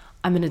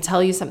 I'm going to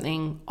tell you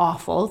something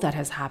awful that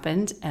has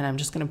happened, and I'm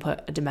just going to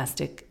put a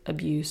domestic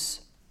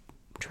abuse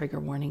trigger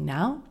warning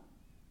now,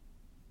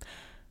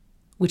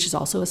 which is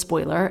also a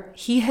spoiler.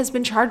 He has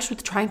been charged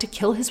with trying to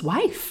kill his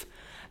wife.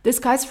 This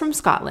guy's from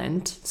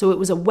Scotland, so it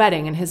was a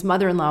wedding, and his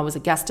mother-in-law was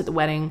a guest at the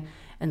wedding,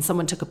 and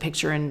someone took a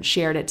picture and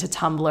shared it to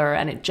Tumblr,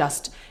 and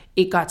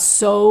it got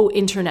so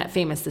internet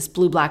famous, this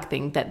blue-black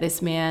thing, that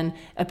this man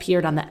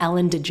appeared on the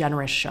Ellen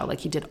DeGeneres show. Like,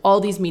 he did all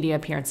these media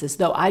appearances,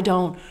 though I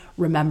don't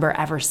remember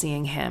ever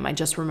seeing him. I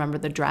just remember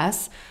the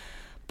dress.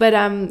 But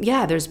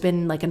there's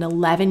been like an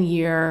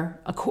 11-year,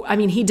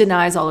 he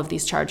denies all of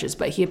these charges,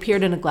 but he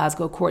appeared in a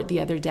Glasgow court the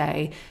other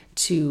day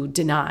to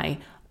deny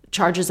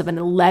charges of an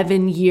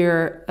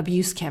 11-year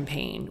abuse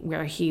campaign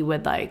where he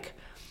would like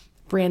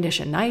brandish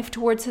a knife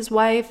towards his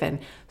wife and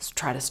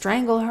try to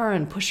strangle her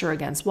and push her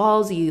against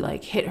walls. He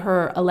like hit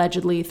her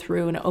allegedly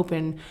through an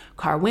open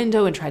car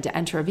window and tried to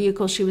enter a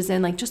vehicle she was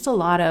in. Like, just a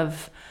lot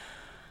of,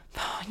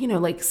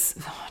 like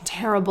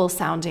terrible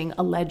sounding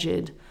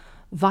alleged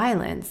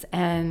violence.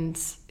 And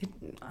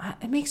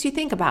it makes you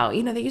think about,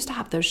 they used to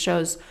have those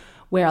shows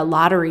where a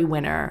lottery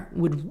winner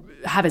would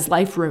have his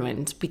life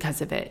ruined because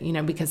of it,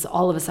 because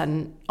all of a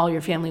sudden all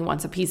your family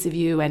wants a piece of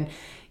you and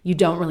you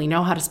don't really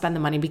know how to spend the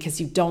money because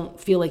you don't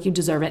feel like you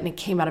deserve it, and it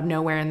came out of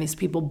nowhere, and these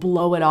people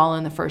blow it all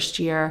in the first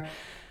year,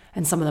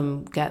 and some of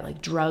them get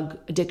like drug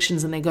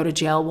addictions and they go to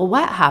jail. Well,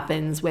 what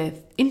happens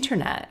with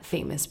internet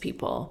famous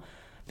people?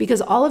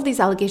 Because all of these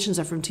allegations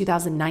are from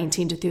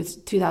 2019 to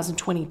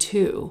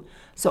 2022.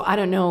 So I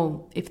don't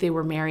know if they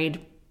were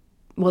married.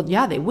 Well,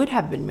 yeah, they would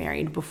have been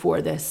married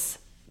before this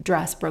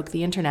dress broke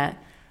the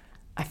internet.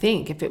 I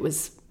think if it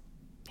was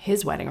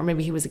his wedding, or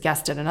maybe he was a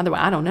guest at another one,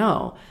 I don't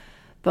know.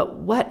 But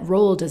what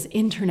role does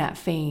internet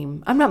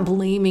fame? I'm not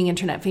blaming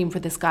internet fame for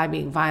this guy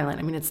being violent.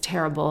 I mean, it's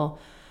terrible.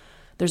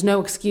 There's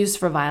no excuse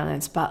for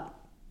violence, but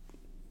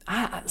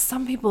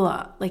some people,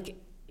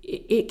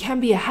 it can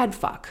be a head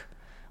fuck.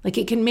 Like,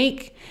 it can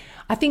make,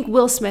 I think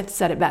Will Smith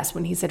said it best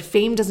when he said,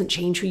 fame doesn't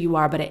change who you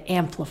are, but it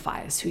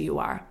amplifies who you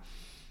are.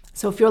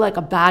 So if you're like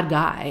a bad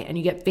guy and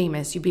you get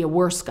famous, you'll be a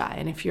worse guy.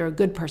 And if you're a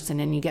good person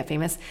and you get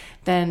famous,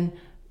 then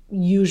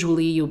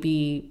usually you'll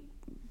be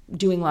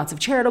doing lots of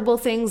charitable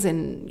things,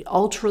 and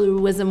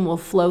altruism will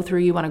flow through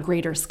you on a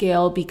greater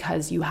scale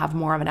because you have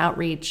more of an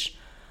outreach.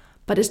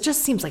 But it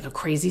just seems like a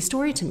crazy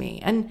story to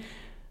me. And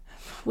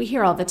we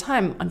hear all the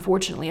time,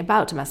 unfortunately,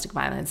 about domestic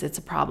violence. It's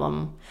a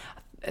problem.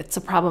 It's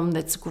a problem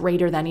that's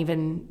greater than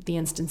even the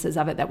instances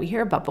of it that we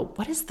hear about.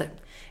 But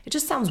it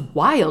just sounds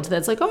wild that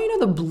it's like,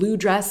 the blue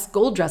dress,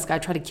 gold dress guy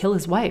tried to kill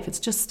his wife. It's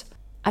just,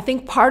 I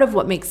think part of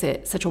what makes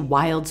it such a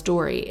wild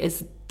story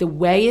is the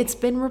way it's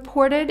been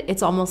reported.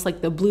 It's almost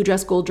like the blue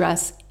dress, gold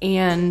dress,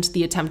 and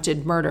the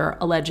attempted murder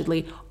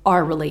allegedly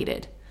are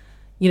related.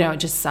 It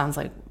just sounds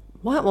like,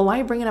 what? Well, why are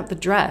you bringing up the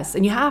dress?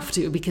 And you have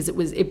to, because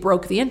it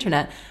broke the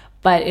internet.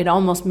 But it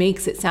almost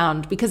makes it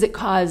sound, because it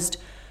caused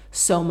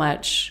so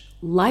much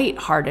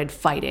lighthearted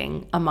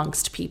fighting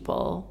amongst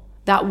people,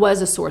 that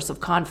was a source of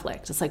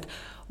conflict. It's like,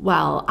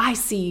 well, I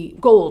see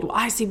gold,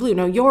 I see blue.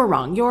 No, you're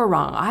wrong.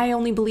 I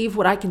only believe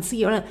what I can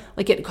see.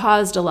 Like, it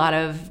caused a lot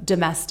of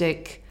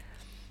domestic,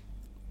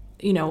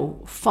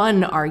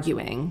 fun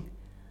arguing.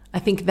 I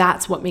think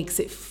that's what makes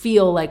it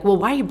feel like, well,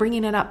 why are you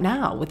bringing it up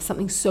now with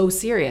something so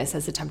serious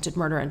as attempted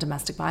murder and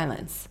domestic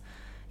violence?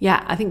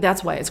 Yeah, I think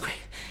that's why it's great.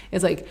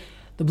 It's like,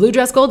 the blue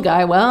dress gold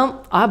guy,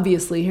 well,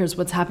 obviously, here's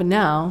what's happened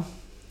now.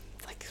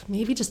 It's like,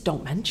 maybe just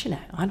don't mention it.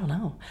 I don't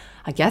know.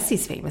 I guess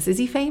he's famous. Is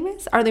he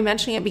famous? Are they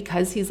mentioning it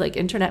because he's like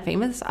internet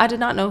famous? I did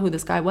not know who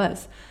this guy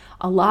was.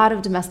 A lot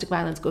of domestic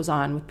violence goes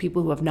on with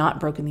people who have not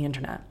broken the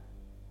internet,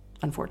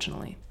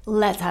 unfortunately.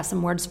 Let's have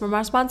some words from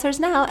our sponsors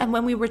now. And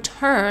when we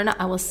return,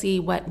 I will see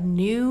what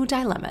new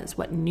dilemmas,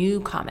 what new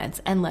comments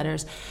and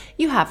letters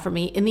you have for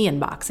me in the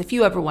inbox. If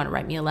you ever want to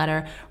write me a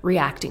letter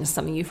reacting to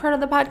something you've heard on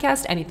the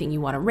podcast, anything you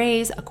want to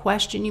raise, a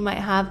question you might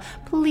have,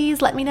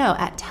 please let me know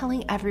at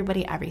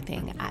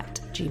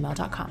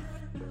tellingeverybodyeverything@gmail.com.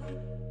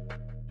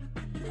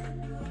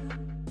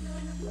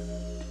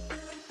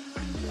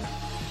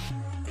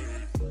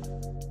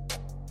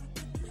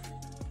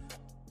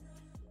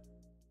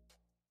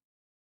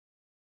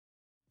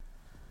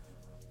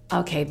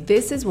 Okay,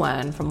 this is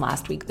one from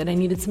last week that I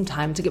needed some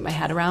time to get my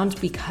head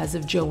around because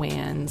of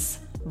Joanne's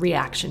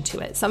reaction to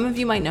it. Some of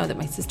you might know that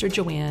my sister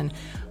Joanne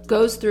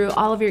goes through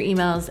all of your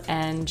emails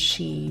and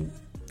she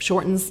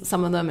shortens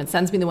some of them and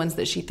sends me the ones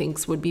that she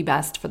thinks would be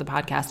best for the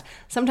podcast.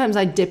 Sometimes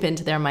I dip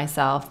into there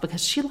myself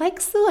because she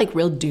likes the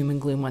real doom and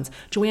gloom ones.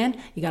 Joanne,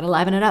 you gotta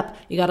liven it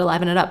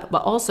up.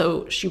 But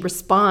also she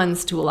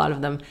responds to a lot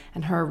of them,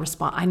 and her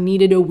response, I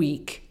needed a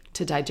week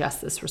to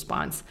digest this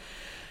response.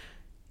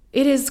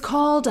 It is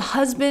called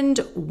Husband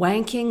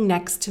Wanking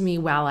Next to Me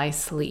While I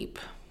Sleep.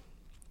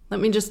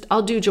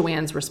 I'll do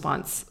Joanne's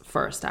response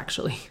first,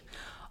 actually.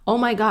 Oh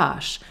my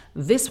gosh,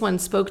 this one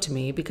spoke to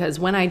me because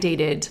when I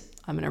dated,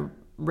 I'm going to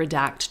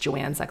redact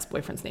Joanne's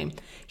ex-boyfriend's name,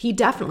 he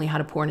definitely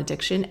had a porn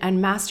addiction and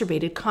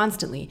masturbated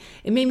constantly.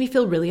 It made me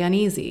feel really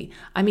uneasy.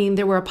 I mean,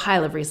 there were a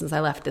pile of reasons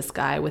I left this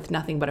guy with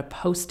nothing but a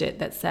Post-it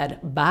that said,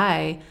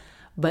 bye.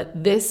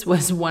 But this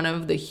was one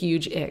of the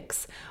huge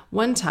icks.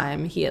 One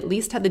time, he at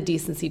least had the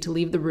decency to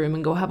leave the room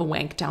and go have a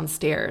wank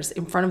downstairs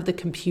in front of the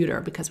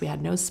computer because we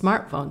had no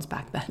smartphones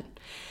back then.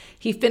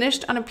 He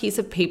finished on a piece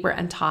of paper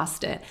and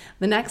tossed it.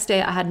 The next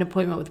day, I had an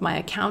appointment with my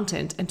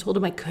accountant and told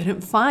him I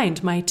couldn't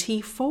find my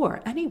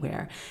T4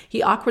 anywhere.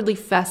 He awkwardly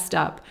fessed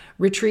up,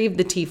 retrieved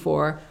the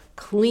T4,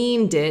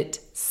 cleaned it,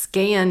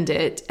 scanned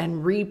it,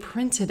 and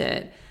reprinted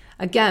it.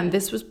 Again,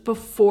 this was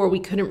before we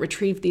couldn't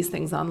retrieve these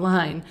things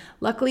online.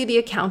 Luckily, the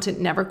accountant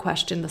never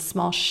questioned the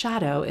small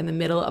shadow in the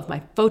middle of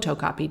my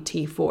photocopied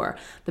T4.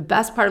 The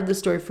best part of the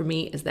story for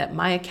me is that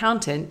my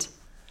accountant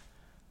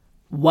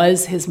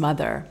was his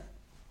mother.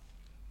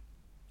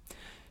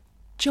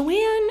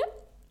 Joanne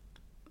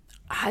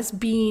has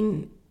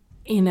been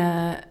in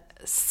a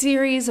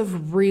series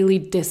of really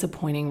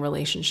disappointing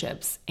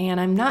relationships,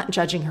 and I'm not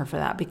judging her for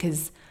that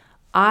because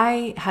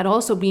I had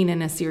also been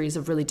in a series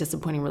of really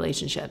disappointing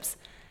relationships.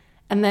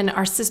 And then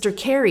our sister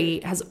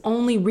Carrie has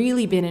only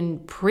really been in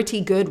pretty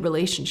good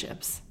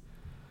relationships.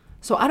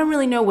 So I don't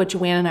really know what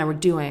Joanne and I were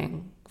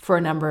doing for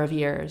a number of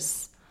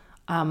years.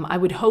 I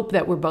would hope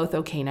that we're both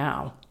okay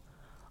now,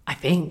 I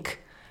think.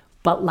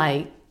 But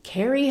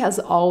Carrie has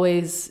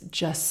always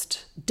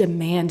just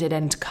demanded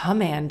and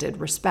commanded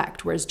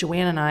respect, whereas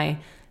Joanne and I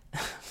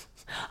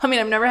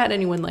I've never had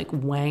anyone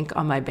wank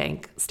on my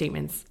bank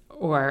statements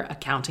or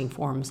accounting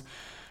forms,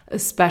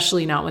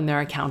 especially not when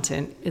their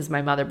accountant is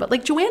my mother.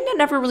 But Joanne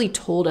never really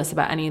told us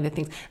about any of the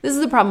things. This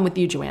is the problem with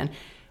you, Joanne.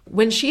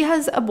 When she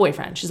has a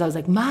boyfriend, she's always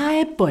like,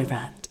 my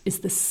boyfriend is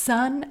the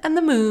sun and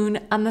the moon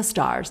and the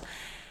stars.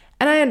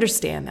 And I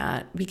understand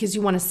that because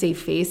you want to save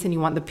face and you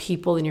want the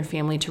people in your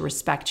family to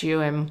respect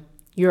you, and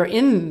you're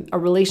in a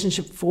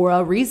relationship for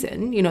a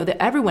reason,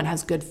 that everyone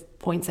has good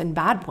points and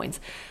bad points.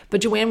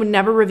 But Joanne would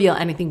never reveal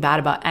anything bad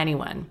about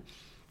anyone.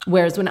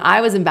 Whereas when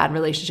I was in bad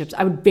relationships,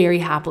 I would very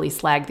happily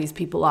slag these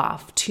people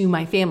off to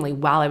my family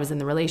while I was in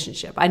the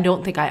relationship. I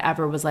don't think I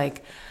ever was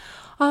like,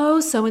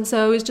 oh,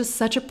 so-and-so is just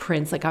such a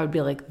prince. I would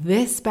be like,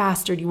 this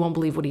bastard, you won't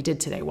believe what he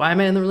did today. Why am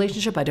I in the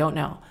relationship? I don't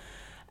know.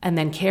 And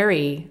then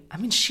Carrie,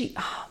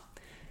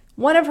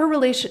 one of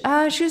her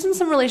she was in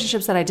some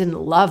relationships that I didn't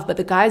love, but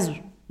the guys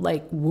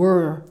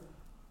were,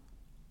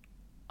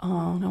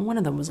 oh no, one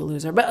of them was a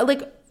loser.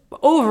 But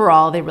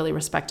overall, they really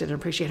respected and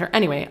appreciated her.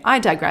 Anyway, I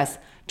digress.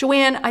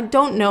 Joanne, I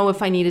don't know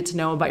if I needed to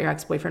know about your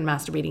ex-boyfriend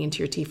masturbating into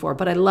your T4,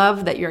 but I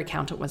love that your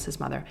accountant was his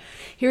mother.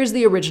 Here's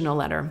the original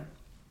letter.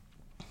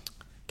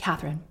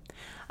 Catherine,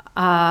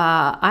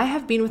 I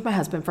have been with my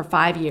husband for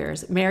 5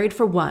 years, married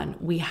for 1.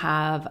 We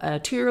have a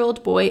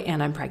 2-year-old boy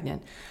and I'm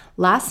pregnant.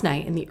 Last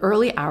night, in the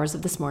early hours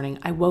of this morning,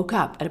 I woke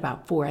up at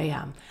about 4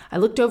 a.m. I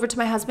looked over to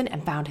my husband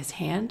and found his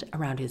hand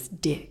around his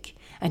dick,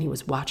 and he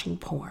was watching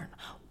porn.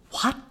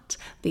 What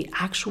the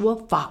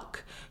actual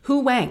fuck?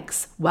 Who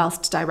wanks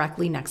whilst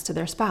directly next to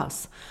their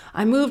spouse?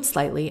 I moved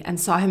slightly and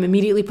saw him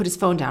immediately put his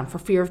phone down for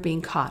fear of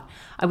being caught.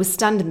 I was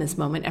stunned in this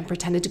moment and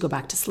pretended to go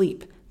back to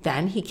sleep.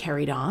 Then he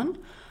carried on.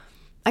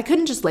 I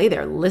couldn't just lay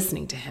there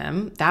listening to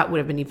him. That would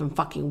have been even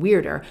fucking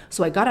weirder.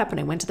 So I got up and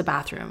I went to the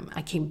bathroom.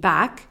 I came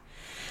back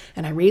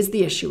and I raised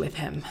the issue with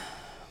him.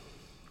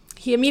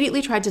 He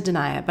immediately tried to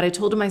deny it, but I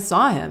told him I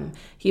saw him.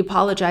 He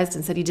apologized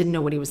and said he didn't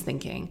know what he was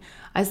thinking.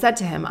 I said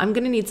to him, I'm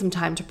going to need some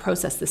time to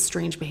process this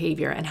strange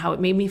behavior and how it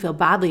made me feel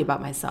badly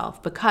about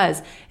myself,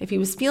 because if he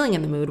was feeling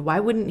in the mood, why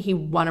wouldn't he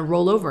want to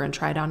roll over and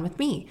try it on with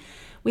me?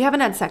 We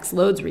haven't had sex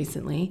loads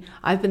recently.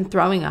 I've been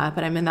throwing up,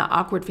 and I'm in that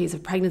awkward phase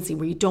of pregnancy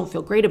where you don't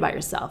feel great about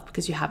yourself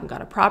because you haven't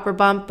got a proper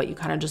bump, but you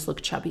kind of just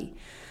look chubby.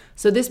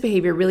 So this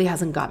behavior really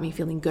hasn't got me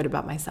feeling good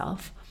about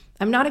myself.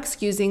 I'm not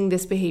excusing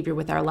this behavior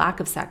with our lack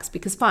of sex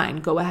because fine,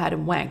 go ahead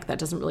and wank. That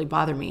doesn't really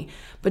bother me.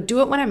 But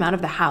do it when I'm out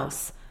of the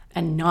house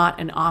and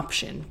not an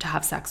option to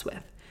have sex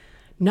with.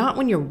 Not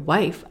when your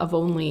wife of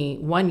only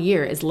 1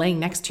 year is laying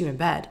next to you in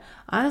bed.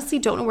 I honestly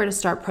don't know where to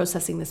start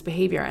processing this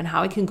behavior and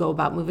how I can go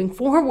about moving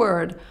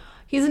forward.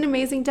 He's an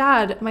amazing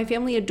dad. My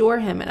family adore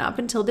him. And up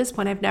until this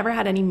point, I've never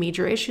had any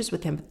major issues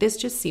with him. But this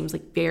just seems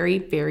like very,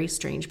 very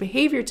strange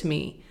behavior to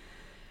me.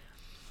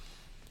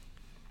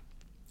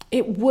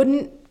 It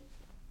wouldn't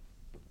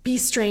be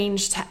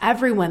strange to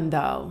everyone,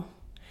 though.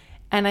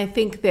 And I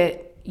think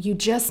that you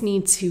just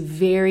need to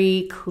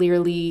very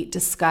clearly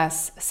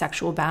discuss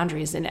sexual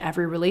boundaries in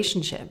every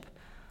relationship.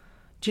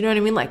 Do you know what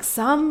I mean? Like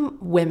some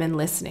women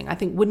listening, I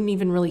think wouldn't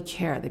even really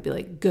care. They'd be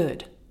like,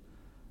 good,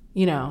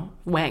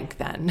 wank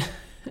then.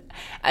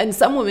 And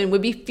some women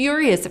would be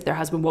furious if their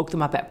husband woke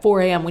them up at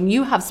 4 a.m. when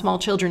you have small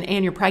children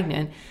and you're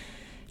pregnant,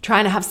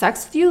 trying to have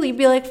sex with you. You'd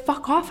be like,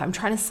 fuck off, I'm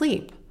trying to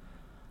sleep.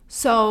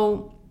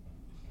 So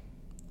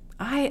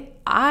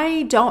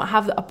I don't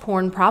have a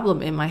porn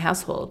problem in my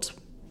household.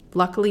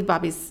 Luckily,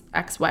 Bobby's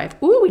ex-wife,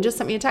 we just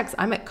sent me a text.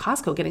 I'm at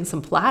Costco getting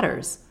some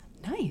platters.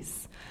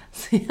 Nice.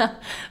 Yeah,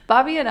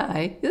 Bobby and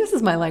I, this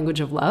is my language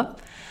of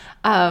love.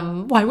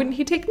 Why wouldn't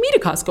he take me to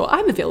Costco?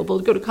 I'm available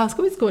to go to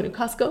Costco. He's going to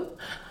Costco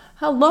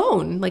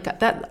alone. Like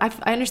that,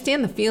 I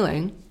understand the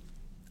feeling.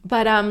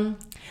 But I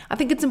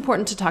think it's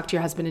important to talk to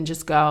your husband and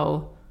just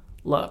go,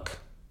 look,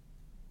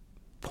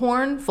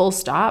 porn, full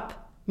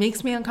stop,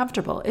 makes me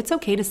uncomfortable. It's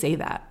okay to say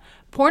that.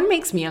 Porn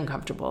makes me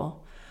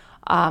uncomfortable.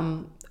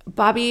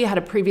 Bobby had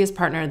a previous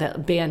partner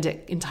that banned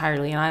it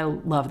entirely, and I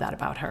love that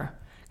about her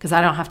because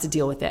I don't have to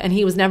deal with it. And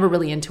he was never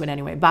really into it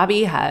anyway.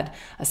 Bobby had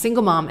a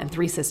single mom and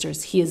 3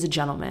 sisters. He is a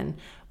gentleman.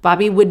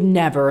 Bobby would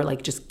never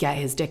just get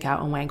his dick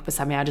out and wank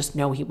beside me. I just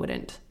know he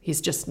wouldn't.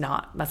 He's just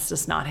not. That's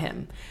just not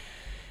him.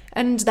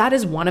 And that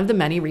is one of the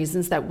many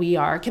reasons that we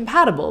are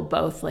compatible,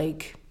 both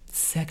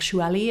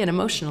sexually and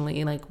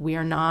emotionally. We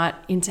are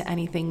not into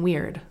anything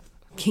weird,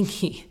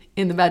 kinky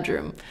in the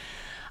bedroom.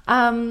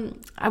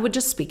 I would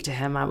just speak to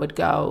him. I would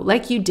go,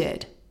 like you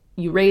did.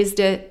 You raised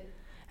it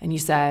and you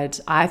said,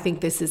 I think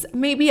this is,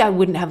 maybe I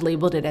wouldn't have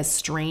labeled it as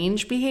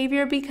strange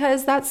behavior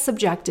because that's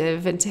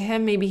subjective. And to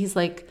him, maybe he's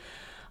like,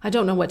 I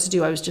don't know what to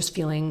do. I was just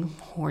feeling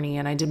horny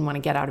and I didn't want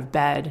to get out of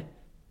bed,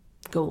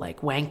 go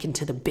wank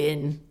into the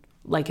bin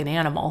like an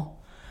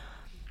animal.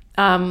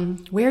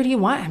 Where do you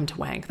want him to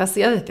wank? That's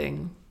the other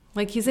thing.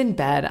 He's in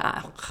bed.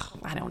 I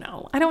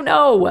don't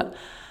know.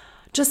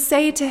 Just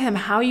say to him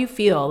how you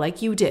feel,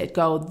 like you did.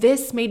 Go,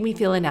 this made me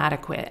feel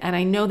inadequate. And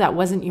I know that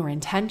wasn't your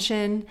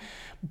intention,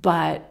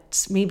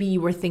 but maybe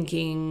you were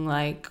thinking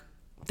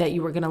that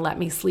you were going to let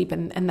me sleep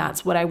and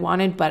that's what I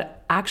wanted.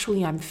 But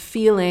actually, I'm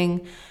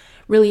feeling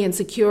really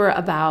insecure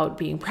about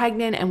being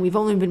pregnant and we've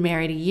only been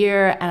married a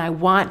year and I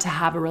want to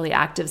have a really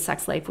active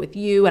sex life with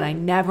you. And I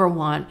never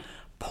want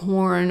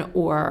porn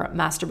or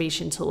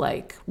masturbation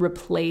to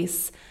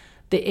replace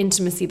the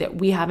intimacy that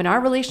we have in our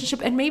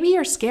relationship. And maybe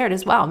you're scared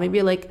as well. Maybe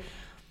you're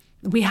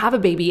we have a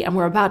baby and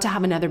we're about to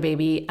have another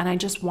baby and I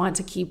just want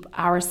to keep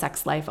our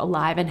sex life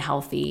alive and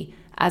healthy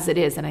as it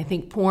is. And I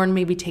think porn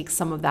maybe takes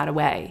some of that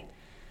away.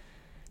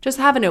 Just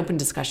have an open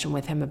discussion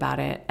with him about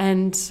it.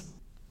 And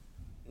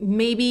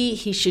maybe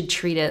he should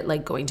treat it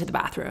like going to the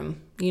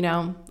bathroom.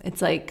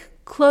 It's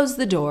close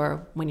the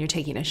door when you're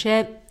taking a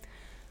shit,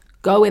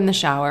 go in the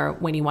shower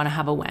when you want to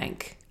have a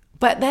wank.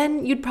 But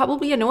then you'd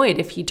probably be annoyed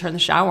if he turned the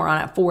shower on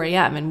at 4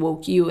 a.m. and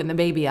woke you and the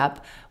baby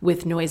up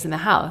with noise in the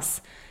house.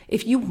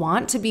 If you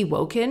want to be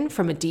woken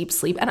from a deep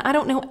sleep, and I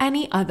don't know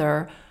any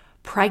other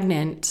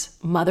pregnant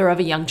mother of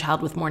a young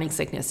child with morning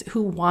sickness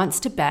who wants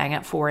to bang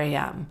at 4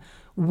 a.m.,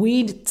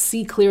 we'd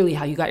see clearly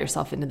how you got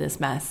yourself into this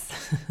mess.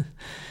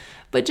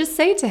 But just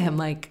say to him,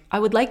 I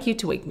would like you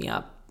to wake me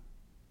up.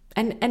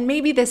 And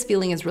maybe this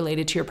feeling is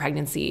related to your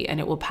pregnancy and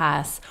it will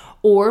pass.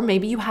 Or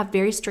maybe you have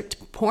very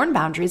strict porn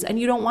boundaries and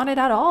you don't want it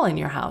at all in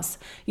your house.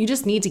 You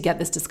just need to get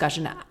this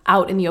discussion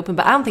out in the open.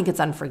 But I don't think it's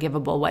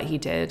unforgivable what he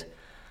did.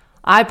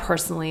 I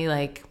personally,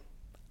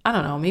 I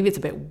don't know, maybe it's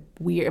a bit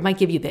weird. It might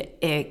give you the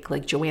ick.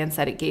 Like Joanne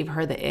said, it gave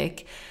her the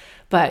ick.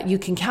 But you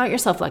can count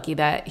yourself lucky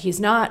that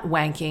he's not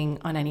wanking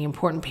on any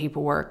important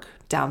paperwork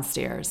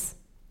downstairs.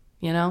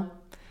 You know?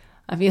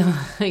 I feel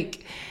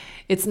like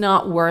it's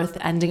not worth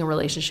ending a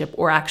relationship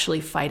or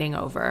actually fighting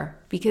over,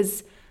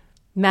 because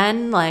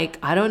men,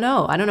 I don't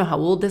know how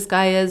old this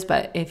guy is,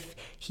 but if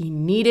he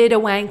needed a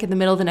wank in the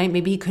middle of the night,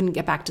 maybe he couldn't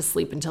get back to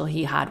sleep until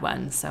he had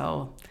one.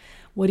 So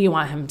what do you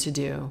want him to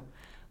do?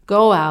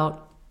 Go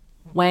out,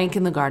 wank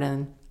in the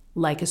garden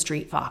like a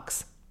street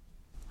fox.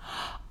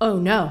 Oh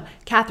no,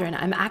 Catherine,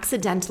 I'm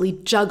accidentally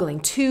juggling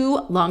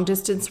 2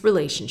 long-distance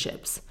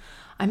relationships.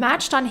 I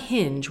matched on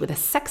Hinge with a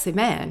sexy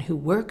man who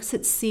works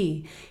at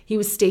sea. He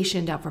was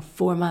stationed out for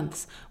 4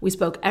 months. We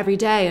spoke every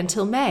day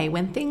until May,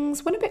 when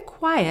things went a bit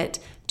quiet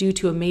due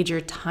to a major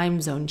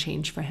time zone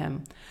change for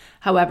him.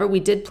 However,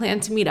 we did plan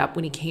to meet up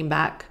when he came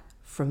back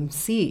from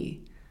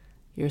sea.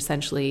 You're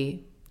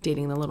essentially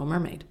dating the Little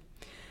Mermaid.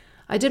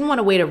 I didn't want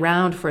to wait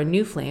around for a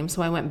new flame,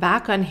 so I went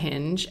back on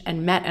Hinge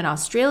and met an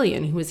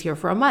Australian who was here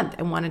for a month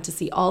and wanted to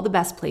see all the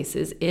best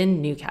places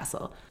in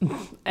Newcastle.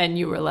 And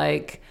you were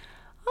like,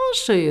 I'll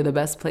show you the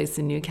best place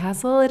in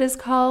Newcastle. It is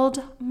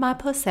called My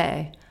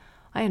Pussy.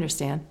 I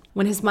understand.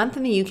 When his month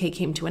in the UK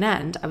came to an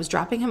end, I was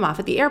dropping him off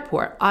at the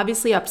airport,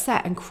 obviously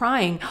upset and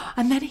crying.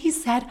 And then he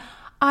said,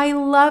 I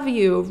love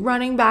you.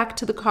 Running back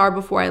to the car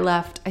before I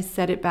left, I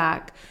said it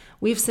back.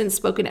 We've since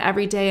spoken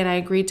every day, and I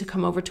agreed to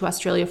come over to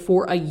Australia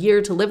for a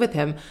year to live with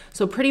him,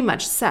 so pretty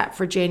much set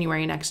for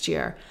January next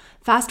year.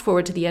 Fast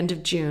forward to the end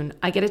of June,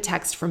 I get a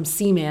text from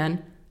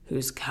Seaman,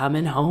 who's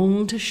coming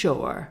home to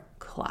shore.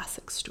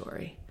 Classic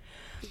story.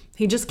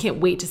 He just can't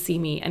wait to see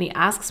me, and he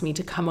asks me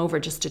to come over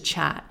just to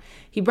chat.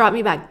 He brought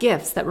me back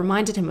gifts that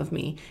reminded him of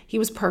me. He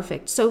was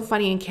perfect, so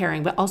funny and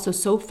caring, but also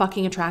so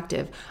fucking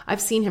attractive.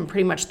 I've seen him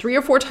pretty much 3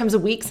 or 4 times a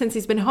week since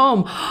he's been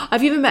home.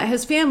 I've even met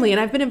his family,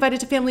 and I've been invited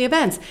to family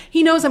events.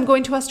 He knows I'm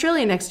going to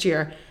Australia next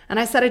year, and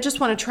I said I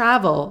just want to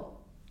travel.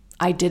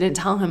 I didn't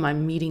tell him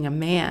I'm meeting a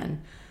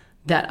man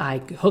that I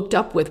hooked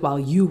up with while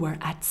you were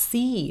at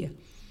sea.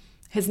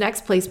 His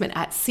next placement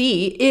at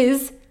sea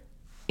is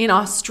in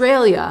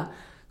Australia.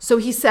 So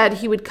he said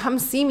he would come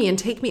see me and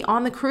take me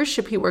on the cruise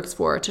ship he works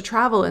for to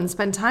travel and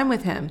spend time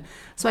with him.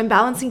 So I'm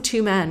balancing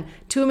 2 men,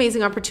 2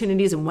 amazing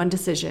opportunities and 1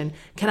 decision.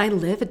 Can I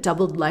live a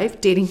doubled life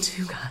dating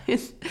 2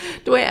 guys?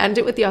 Do I end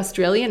it with the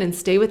Australian and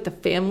stay with the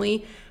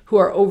family who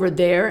are over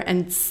there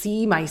and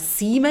see my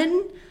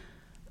seamen?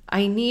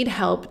 I need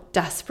help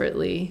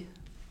desperately.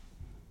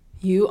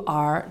 You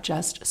are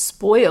just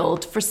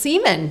spoiled for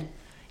seamen.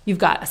 You've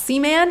got a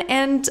seaman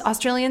and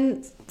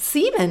Australian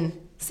seamen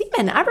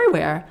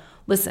everywhere.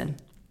 Listen.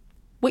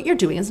 What you're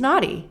doing is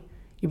naughty.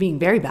 You're being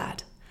very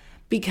bad,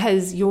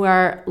 because you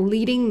are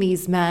leading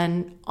these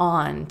men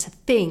on to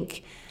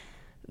think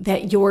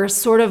that you're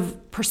sort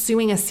of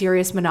pursuing a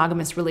serious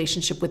monogamous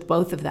relationship with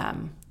both of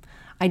them.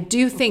 I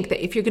do think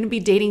that if you're going to be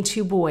dating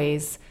 2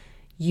 boys,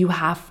 you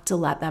have to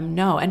let them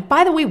know. And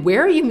by the way,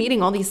 where are you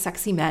meeting all these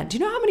sexy men? Do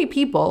you know how many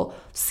people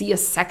see a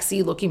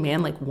sexy looking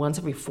man once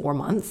every 4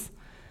 months?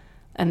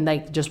 And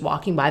just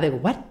walking by, they go,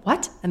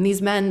 what? And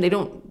these men, they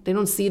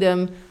don't see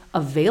them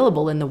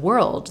available in the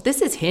world.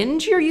 This is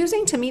Hinge you're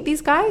using to meet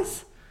these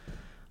guys?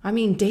 I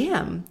mean,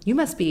 damn, you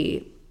must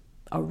be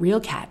a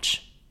real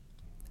catch.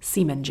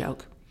 Seaman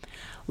joke.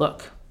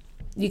 Look,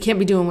 you can't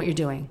be doing what you're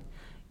doing.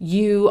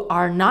 You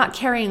are not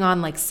carrying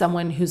on like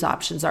someone whose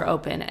options are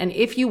open. And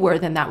if you were,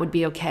 then that would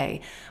be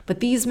okay. But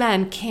these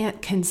men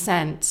can't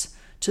consent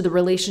to the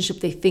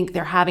relationship they think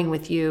they're having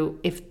with you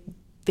if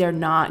they're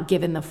not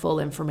given the full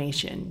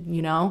information,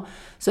 you know?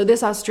 So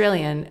this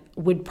Australian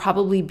would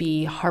probably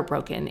be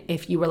heartbroken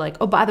if you were like,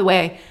 oh, by the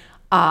way,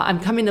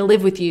 I'm coming to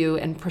live with you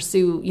and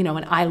pursue,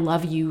 an I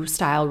love you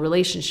style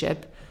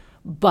relationship,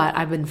 but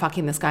I've been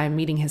fucking this guy and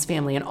meeting his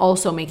family and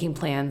also making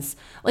plans.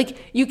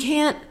 You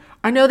can't,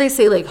 I know they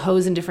say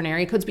hoes in different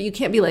area codes, but you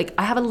can't be like,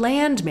 I have a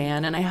land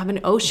man and I have an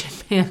ocean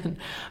man,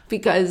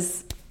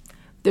 because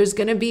there's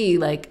gonna be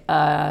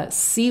a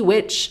sea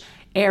witch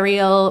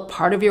Ariel,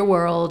 part of your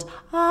world,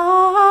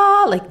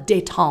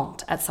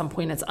 détente at some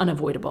point. It's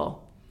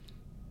unavoidable.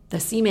 The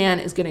seaman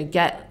is going to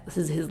get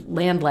his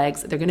land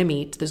legs. They're going to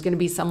meet. There's going to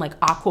be some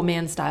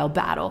Aquaman style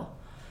battle.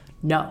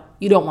 No,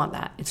 you don't want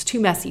that. It's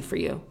too messy for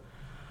you.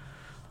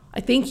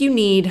 I think you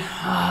need,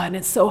 and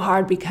it's so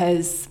hard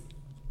because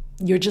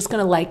you're just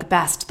going to like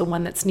best the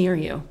one that's near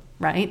you,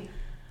 right?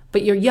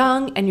 But you're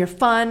young and you're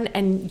fun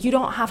and you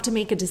don't have to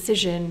make a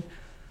decision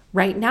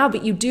right now,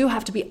 but you do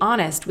have to be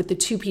honest with the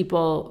 2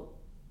 people.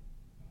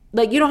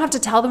 You don't have to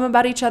tell them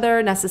about each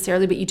other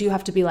necessarily, but you do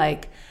have to be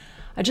I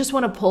just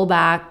want to pull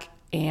back,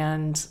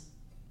 and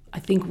I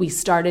think we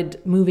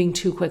started moving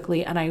too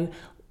quickly, and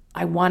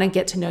I want to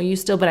get to know you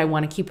still, but I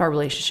want to keep our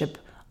relationship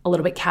a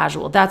little bit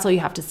casual. That's all you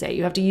have to say.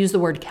 You have to use the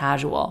word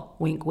casual,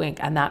 wink, wink,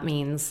 and that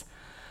means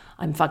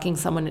I'm fucking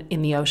someone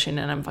in the ocean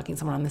and I'm fucking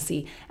someone on the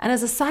sea. And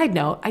as a side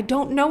note, I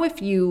don't know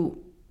if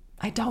you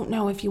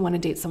want to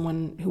date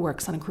someone who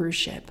works on a cruise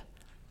ship.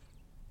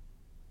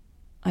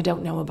 I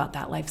don't know about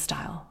that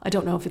lifestyle. I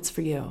don't know if it's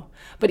for you.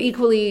 But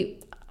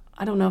equally,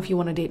 I don't know if you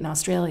want to date an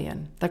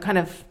Australian. They're kind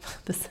of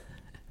this.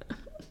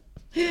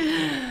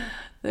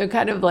 They're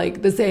kind of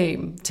like the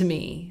same to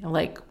me.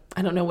 Like,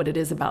 I don't know what it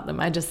is about them.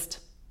 It's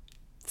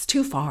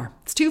too far.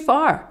 It's too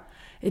far.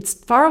 It's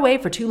far away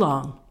for too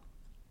long.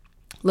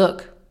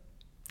 Look,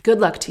 good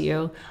luck to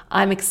you.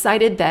 I'm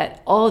excited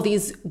that all of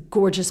these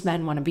gorgeous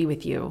men want to be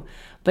with you,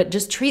 but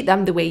just treat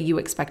them the way you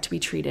expect to be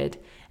treated.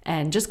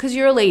 And just because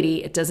you're a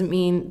lady, it doesn't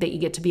mean that you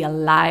get to be a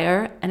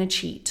liar and a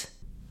cheat.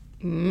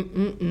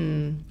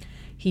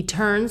 He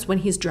turns when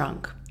he's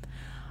drunk.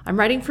 I'm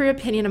writing for your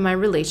opinion on my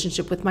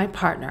relationship with my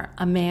partner,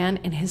 a man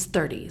in his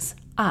 30s.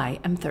 I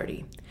am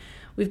 30.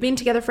 We've been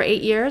together for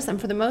 8 years, and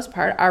for the most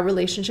part, our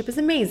relationship is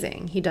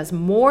amazing. He does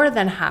more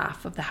than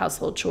half of the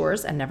household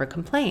chores and never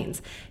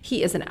complains.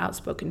 He is an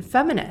outspoken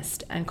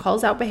feminist and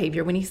calls out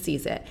behavior when he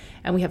sees it,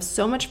 and we have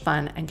so much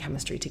fun and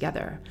chemistry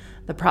together.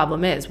 The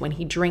problem is, when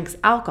he drinks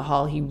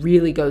alcohol, he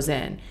really goes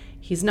in.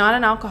 He's not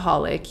an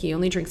alcoholic. He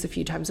only drinks a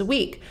few times a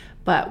week.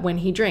 But when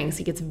he drinks,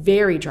 he gets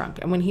very drunk.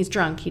 And when he's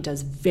drunk, he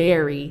does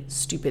very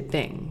stupid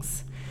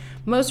things.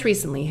 Most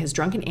recently, his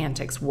drunken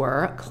antics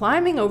were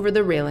climbing over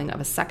the railing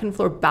of a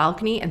second-floor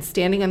balcony and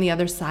standing on the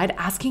other side,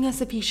 asking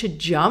us if he should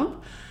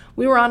jump.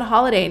 We were on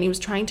holiday and he was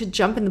trying to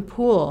jump in the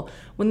pool.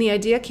 When the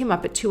idea came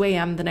up at 2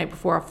 a.m. the night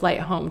before our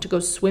flight home to go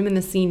swim in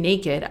the sea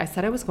naked, I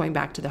said I was going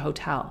back to the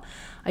hotel.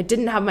 I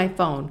didn't have my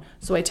phone,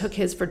 so I took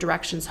his for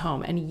directions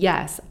home. And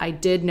yes, I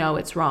did know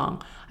it's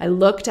wrong. I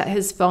looked at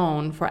his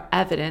phone for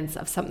evidence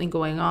of something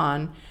going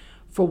on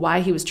for why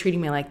he was treating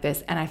me like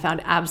this, and I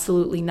found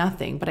absolutely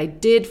nothing. But I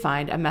did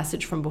find a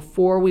message from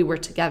before we were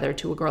together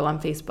to a girl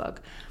on Facebook.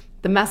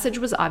 The message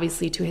was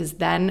obviously to his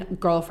then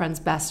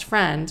girlfriend's best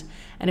friend,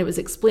 and it was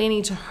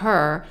explaining to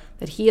her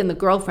that he and the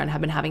girlfriend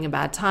had been having a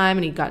bad time,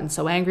 and he'd gotten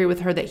so angry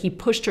with her that he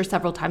pushed her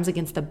several times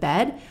against the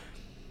bed.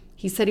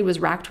 He said he was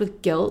racked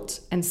with guilt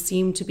and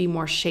seemed to be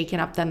more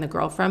shaken up than the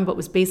girlfriend, but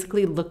was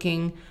basically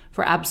looking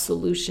for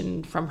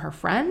absolution from her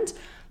friend.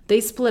 They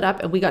split up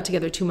and we got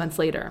together 2 months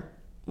later.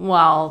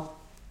 Well,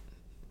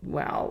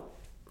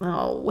 the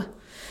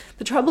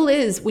trouble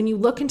is, when you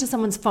look into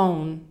someone's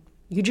phone,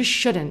 you just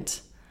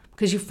shouldn't,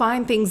 because you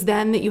find things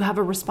then that you have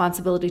a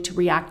responsibility to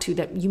react to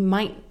that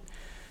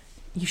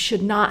you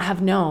should not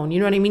have known. You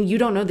know what I mean? You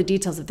don't know the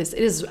details of this.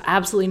 It is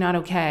absolutely not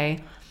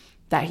okay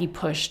that he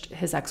pushed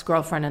his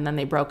ex-girlfriend and then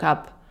they broke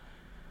up.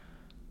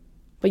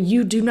 But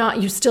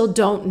you still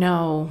don't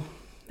know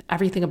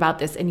everything about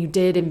this, and you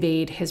did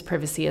invade his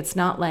privacy. It's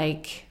not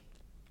like,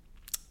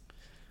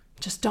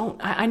 just don't,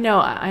 I know,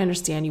 I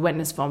understand you went in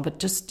his phone,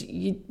 but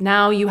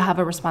now you have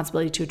a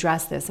responsibility to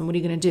address this, and what are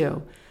you going to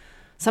do?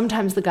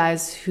 Sometimes the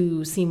guys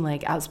who seem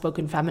like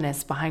outspoken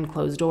feminists behind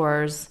closed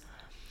doors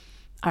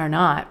are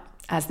not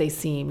as they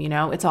seem, you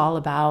know? It's all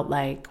about,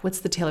 like, what's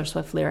the Taylor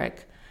Swift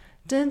lyric?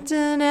 Dun,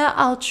 dun, dun,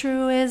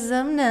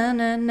 altruism, na,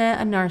 na, na,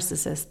 a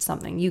narcissist,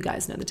 something. You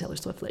guys know the Taylor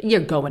Swift lyric.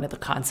 You're going to the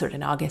concert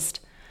in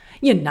August.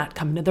 You're not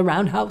coming to the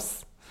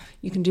Roundhouse.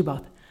 You can do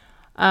both.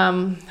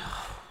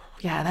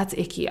 Yeah, that's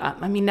icky.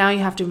 I mean, now you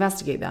have to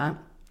investigate that.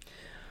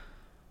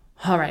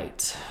 All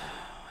right.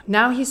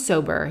 Now he's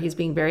sober. He's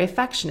being very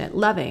affectionate,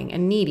 loving,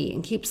 and needy,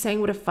 and keeps saying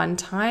what a fun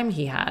time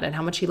he had and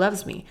how much he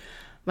loves me.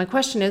 My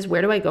question is,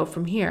 where do I go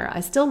from here?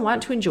 I still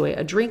want to enjoy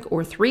a drink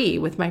or 3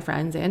 with my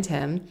friends and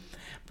him,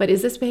 but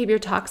is this behavior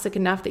toxic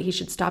enough that he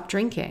should stop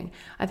drinking?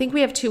 I think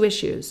we have 2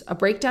 issues, a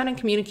breakdown in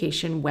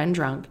communication when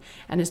drunk,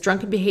 and his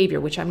drunken behavior,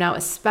 which I'm now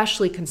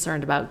especially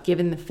concerned about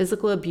given the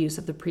physical abuse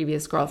of the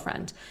previous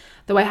girlfriend.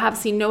 Though I have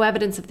seen no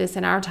evidence of this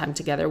in our time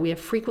together, we have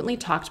frequently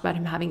talked about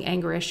him having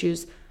anger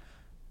issues,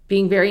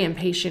 being very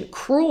impatient,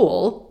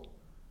 cruel,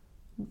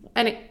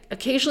 and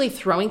occasionally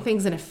throwing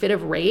things in a fit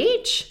of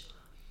rage.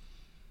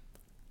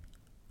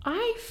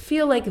 I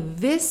feel like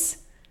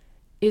this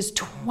is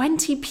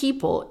 20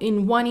 people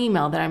in one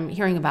email that I'm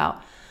hearing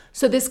about.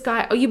 So this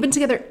guy, you've been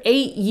together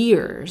 8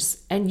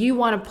 years and you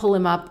want to pull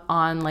him up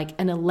on like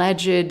an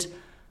alleged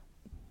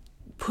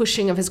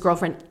pushing of his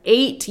girlfriend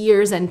 8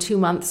 years and 2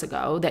 months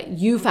ago that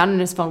you found in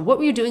his phone. What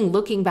were you doing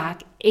looking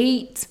back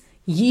 8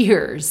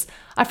 years?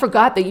 I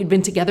forgot that you'd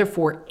been together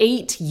for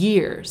 8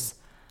 years.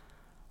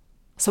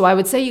 So I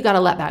would say you got to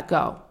let that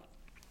go.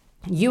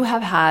 You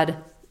have had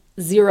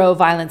 0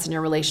 violence in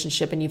your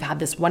relationship and you've had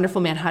this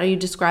wonderful man. How do you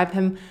describe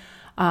him?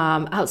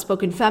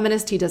 Outspoken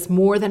feminist. He does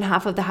more than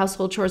half of the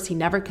household chores. He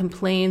never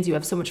complains. You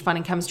have so much fun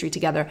and chemistry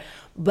together.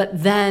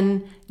 But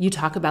then you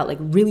talk about like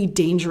really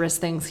dangerous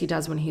things he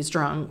does when he's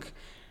drunk.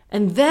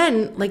 And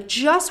then like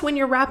just when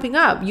you're wrapping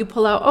up, you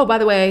pull out, oh, by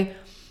the way,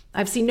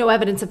 I've seen no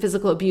evidence of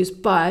physical abuse,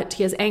 but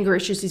he has anger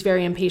issues. He's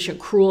very impatient,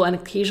 cruel, and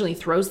occasionally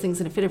throws things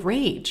in a fit of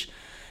rage.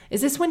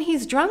 Is this when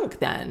he's drunk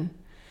then?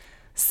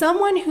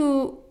 Someone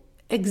who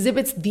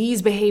exhibits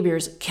these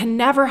behaviors can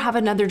never have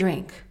another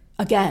drink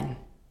again.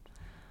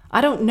 I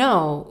don't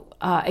know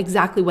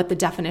exactly what the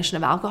definition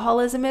of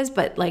alcoholism is,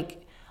 but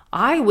like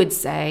I would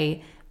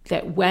say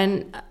that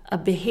when a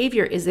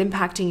behavior is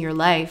impacting your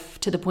life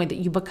to the point that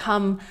you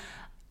become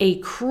a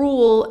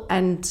cruel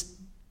and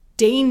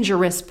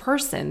dangerous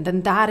person,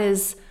 then that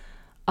is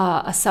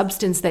a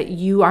substance that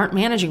you aren't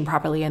managing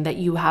properly and that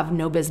you have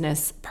no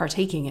business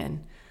partaking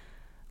in.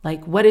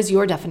 Like, what is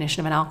your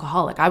definition of an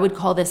alcoholic? I would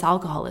call this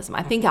alcoholism.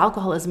 I think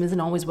alcoholism isn't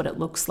always what it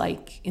looks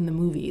like in the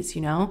movies,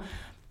 you know?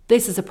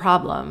 This is a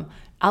problem.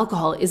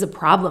 Alcohol is a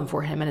problem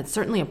for him, and it's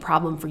certainly a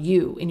problem for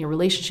you in your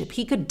relationship.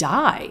 He could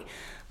die.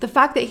 The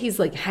fact that he's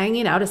like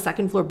hanging out a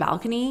second floor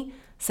balcony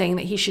saying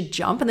that he should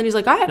jump, and then he's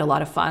like, I had a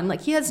lot of fun.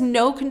 Like, he has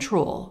no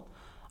control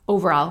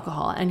over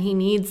alcohol, and he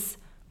needs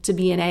to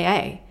be in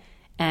AA.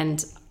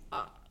 And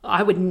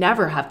I would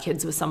never have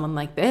kids with someone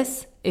like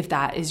this. If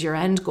that is your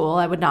end goal,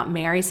 I would not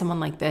marry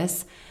someone like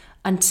this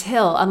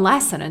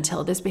unless and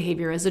until this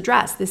behavior is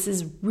addressed. This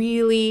is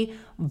really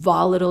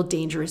volatile,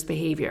 dangerous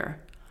behavior.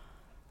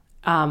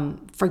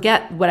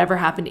 Forget whatever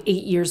happened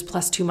 8 years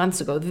plus 2 months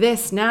ago.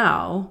 This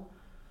now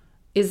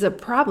is a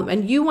problem.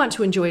 And you want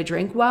to enjoy a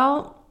drink?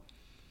 Well,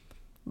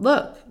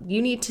 look,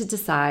 you need to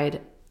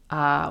decide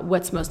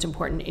what's most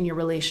important in your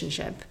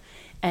relationship.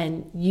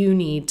 And you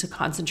need to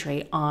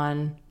concentrate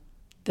on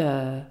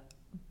the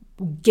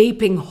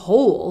gaping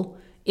hole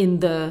in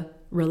the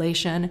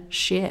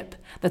relationship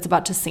that's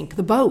about to sink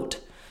the boat.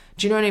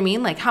 Do you know what I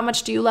mean? Like, how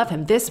much do you love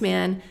him? This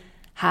man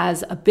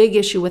has a big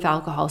issue with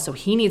alcohol, so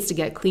he needs to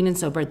get clean and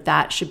sober.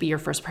 That should be your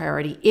first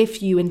priority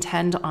if you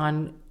intend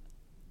on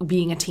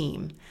being a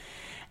team.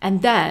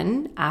 And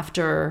then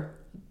after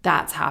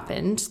that's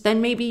happened,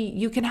 then maybe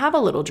you can have a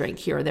little drink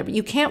here or there, but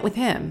you can't with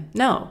him.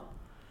 No.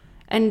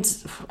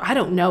 And I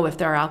don't know if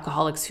there are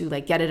alcoholics who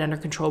like get it under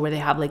control where they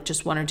have like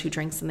just 1 or 2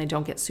 drinks and they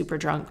don't get super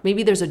drunk.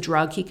 Maybe there's a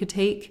drug he could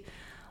take.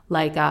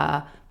 Like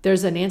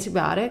there's an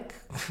antibiotic.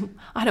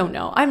 I don't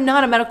know. I'm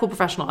not a medical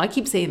professional. I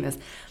keep saying this.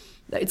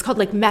 It's called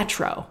like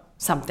Metro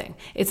something.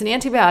 It's an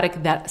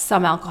antibiotic that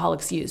some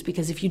alcoholics use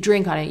because if you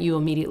drink on it, you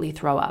immediately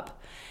throw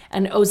up.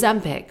 And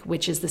Ozempic,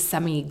 which is the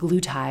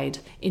semi-glutide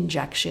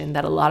injection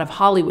that a lot of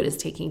Hollywood is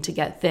taking to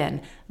get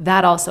thin,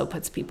 that also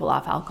puts people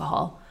off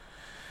alcohol.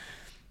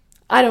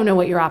 I don't know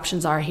what your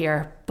options are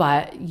here,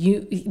 but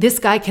this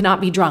guy cannot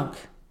be drunk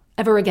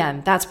ever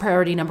again. That's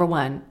priority number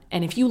 1.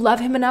 And if you love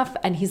him enough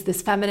and he's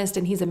this feminist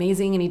and he's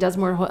amazing and he does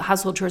more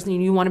household chores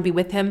than you want to be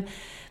with him,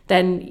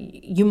 then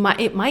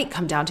it might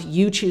come down to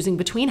you choosing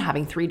between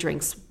having 3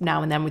 drinks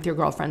now and then with your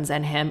girlfriends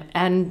and him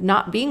and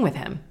not being with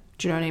him.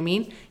 Do you know what I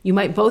mean? You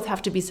might both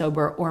have to be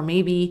sober, or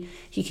maybe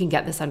he can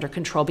get this under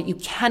control, but you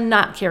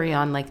cannot carry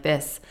on like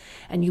this.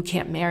 And you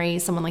can't marry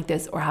someone like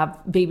this or have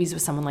babies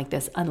with someone like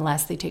this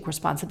unless they take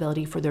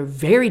responsibility for their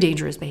very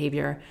dangerous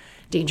behavior,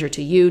 danger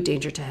to you,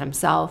 danger to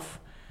himself.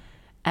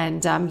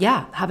 And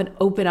have an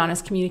open,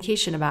 honest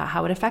communication about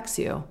how it affects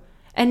you.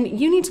 And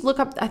you need to look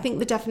up, I think,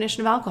 the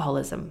definition of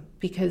alcoholism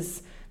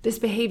because this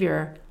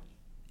behavior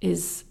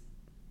is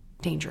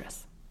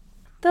dangerous.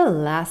 The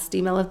last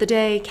email of the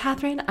day.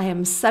 Catherine, I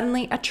am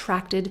suddenly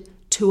attracted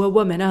to a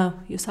woman. Oh,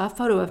 you saw a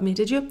photo of me,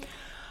 did you?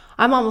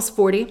 I'm almost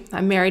 40.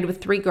 I'm married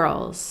with 3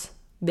 girls.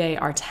 They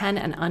are 10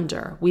 and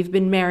under. We've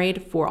been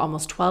married for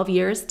almost 12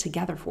 years,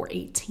 together for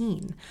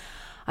 18.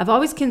 I've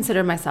always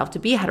considered myself to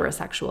be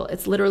heterosexual.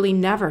 It's literally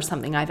never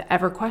something I've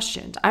ever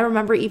questioned. I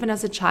remember even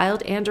as a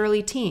child and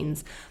early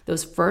teens,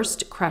 those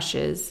first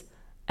crushes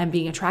and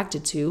being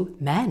attracted to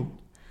men.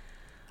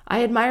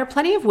 I admire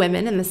plenty of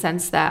women in the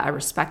sense that I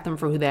respect them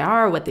for who they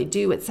are, what they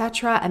do,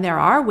 etc. And there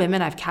are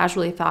women I've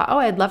casually thought, oh,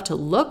 I'd love to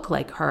look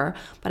like her,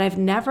 but I've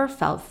never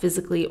felt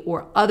physically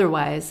or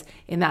otherwise,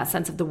 in that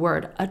sense of the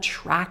word,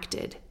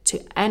 attracted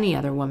to any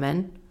other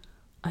woman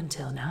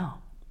until now.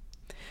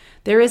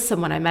 There is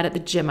someone I met at the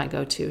gym I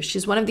go to.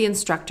 She's one of the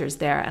instructors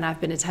there, and I've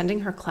been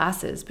attending her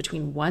classes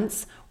between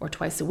once or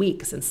twice a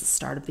week since the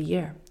start of the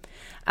year.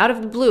 Out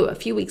of the blue, a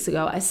few weeks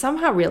ago, I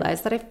somehow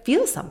realized that I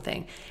feel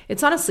something.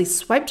 It's honestly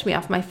swiped me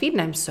off my feed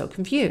and I'm so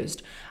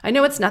confused. I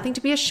know it's nothing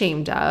to be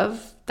ashamed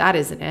of, that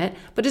isn't it,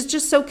 but it's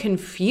just so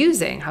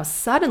confusing how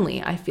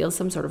suddenly I feel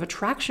some sort of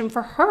attraction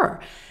for her.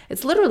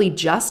 It's literally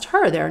just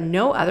her. There are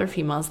no other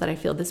females that I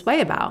feel this way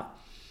about.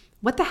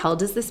 What the hell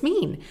does this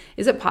mean?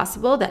 Is it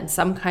possible that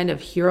some kind of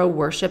hero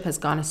worship has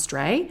gone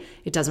astray?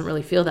 It doesn't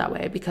really feel that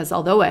way because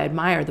although I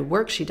admire the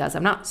work she does,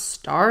 I'm not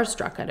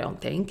starstruck, I don't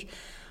think.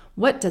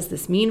 What does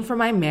this mean for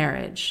my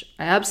marriage?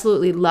 I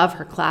absolutely love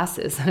her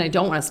classes and I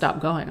don't want to stop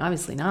going.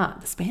 Obviously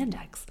not, the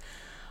spandex.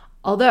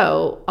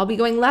 Although I'll be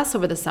going less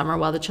over the summer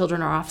while the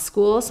children are off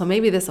school, so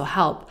maybe this will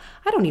help.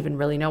 I don't even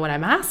really know what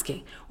I'm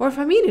asking, or if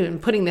I'm even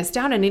putting this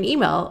down in an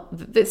email.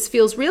 This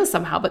feels real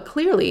somehow, but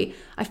clearly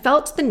I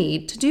felt the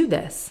need to do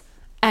this.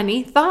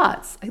 Any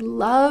thoughts? I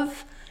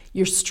love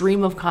your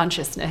stream of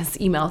consciousness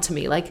email to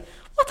me. Like,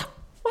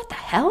 what the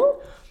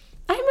hell?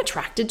 I'm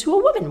attracted to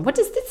a woman. What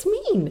does this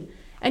mean?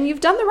 And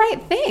you've done the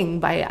right thing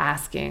by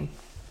asking.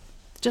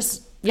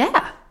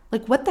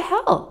 What the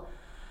hell?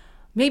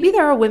 Maybe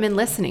there are women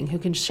listening who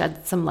can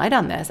shed some light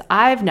on this.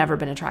 I've never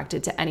been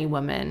attracted to any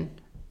woman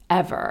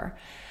ever.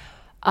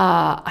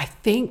 I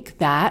think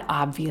that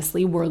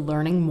obviously we're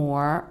learning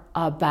more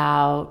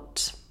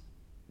about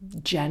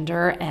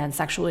gender and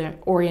sexual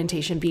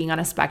orientation being on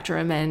a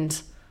spectrum,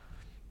 and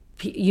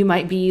you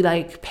might be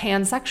like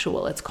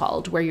pansexual, it's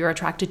called, where you're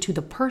attracted to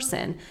the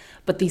person,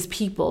 but these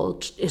people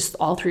just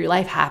all through your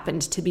life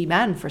happened to be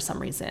men for some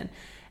reason.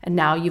 And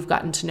now you've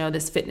gotten to know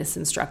this fitness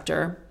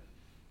instructor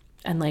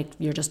and like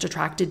you're just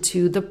attracted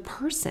to the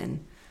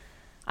person.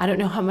 I don't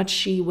know how much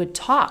she would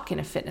talk in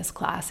a fitness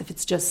class, if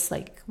it's just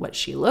like what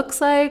she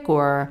looks like,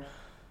 or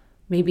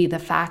maybe the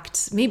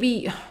fact,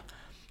 maybe,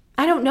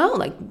 I don't know,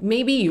 like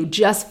maybe you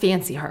just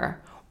fancy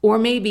her, or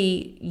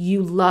maybe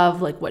you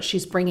love like what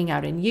she's bringing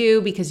out in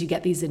you because you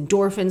get these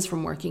endorphins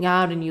from working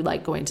out and you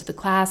like going to the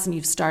class, and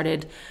you've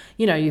started,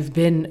 you've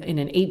been in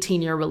an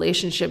 18-year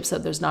relationship, so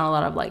there's not a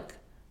lot of like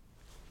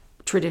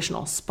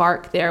traditional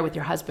spark there with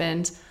your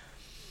husband.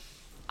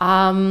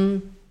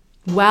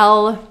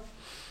 Well,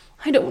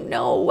 I don't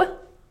know.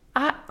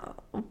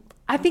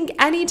 I think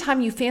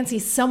anytime you fancy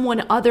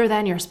someone other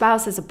than your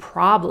spouse is a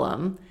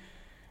problem.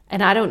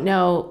 And I don't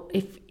know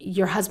if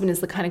your husband is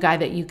the kind of guy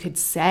that you could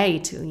say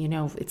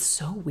to, it's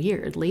so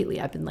weird.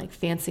 Lately, I've been like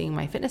fancying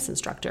my fitness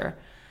instructor,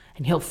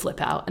 and he'll flip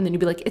out. And then you'd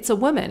be like, it's a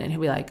woman. And he'll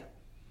be like,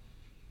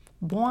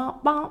 bah,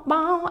 bah,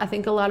 bah. I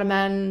think a lot of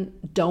men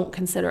don't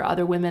consider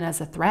other women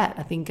as a threat.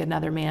 I think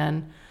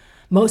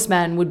most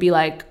men would be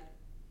like,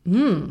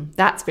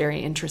 that's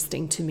very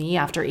interesting to me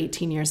after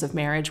 18 years of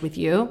marriage with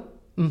you.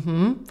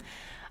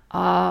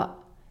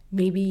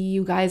 Maybe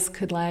you guys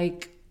could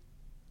like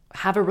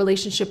have a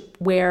relationship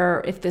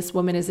where if this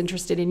woman is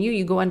interested in you,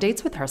 you go on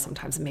dates with her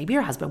sometimes, and maybe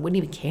your husband wouldn't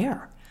even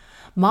care.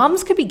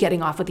 Moms could be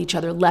getting off with each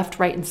other left,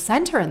 right, and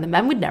center, and the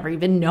men would never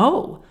even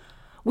know.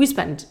 We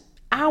spend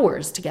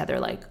hours together,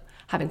 like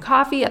having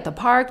coffee at the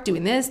park,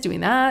 doing this,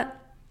 doing that.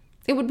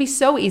 It would be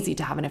so easy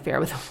to have an affair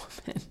with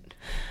a woman,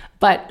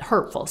 but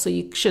hurtful, so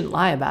you shouldn't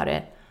lie about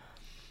it.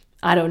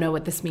 I don't know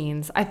what this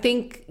means. I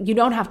think you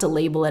don't have to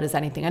label it as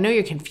anything. I know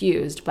you're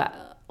confused,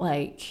 but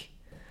like,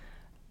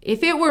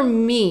 if it were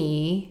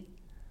me,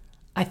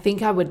 I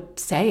think I would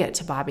say it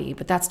to Bobby,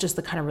 but that's just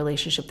the kind of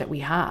relationship that we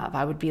have.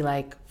 I would be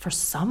like, for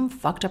some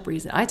fucked up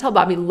reason, I tell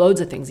Bobby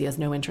loads of things he has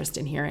no interest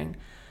in hearing,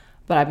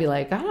 but I'd be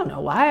like, I don't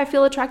know why I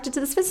feel attracted to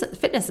this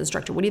fitness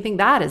instructor. What do you think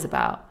that is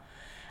about?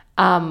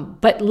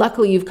 But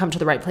luckily you've come to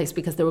the right place,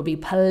 because there will be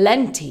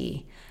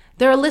plenty.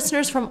 There are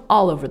listeners from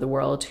all over the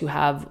world who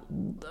have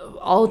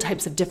all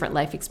types of different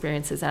life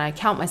experiences, and I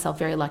count myself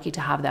very lucky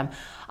to have them.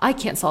 I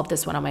can't solve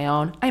this one on my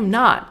own. I'm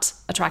not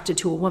attracted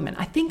to a woman.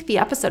 I think the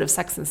episode of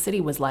Sex and the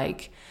City was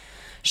like,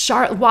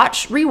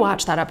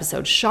 rewatch that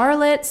episode.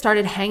 Charlotte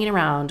started hanging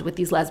around with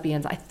these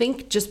lesbians, I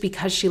think just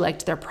because she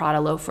liked their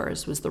Prada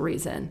loafers was the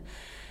reason.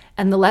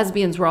 And the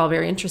lesbians were all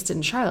very interested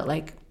in Charlotte,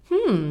 like,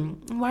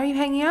 why are you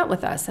hanging out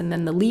with us? And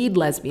then the lead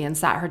lesbian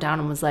sat her down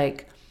and was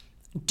like,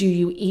 do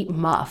you eat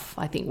muff?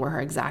 I think were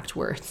her exact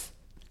words.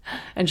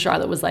 And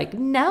Charlotte was like,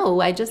 no,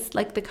 I just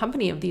like the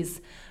company of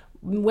these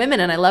women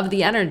and I love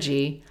the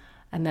energy.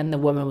 And then the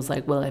woman was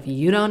like, well, if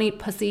you don't eat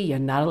pussy, you're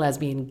not a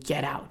lesbian,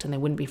 get out. And they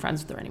wouldn't be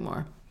friends with her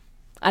anymore.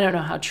 I don't know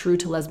how true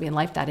to lesbian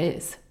life that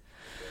is.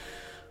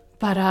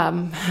 But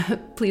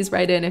please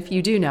write in if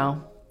you do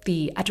know.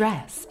 The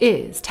address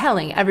is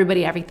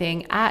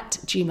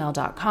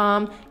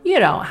tellingeverybodyeverything@gmail.com. You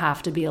don't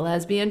have to be a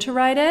lesbian to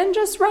write in.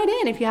 Just write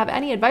in if you have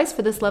any advice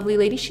for this lovely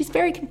lady. She's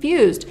very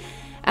confused.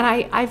 And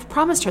I've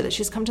promised her that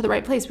she's come to the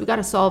right place. We've got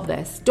to solve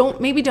this.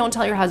 Maybe don't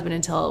tell your husband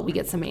until we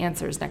get some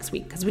answers next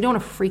week, because we don't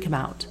want to freak him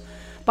out.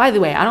 By the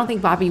way, I don't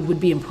think Bobby would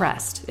be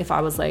impressed if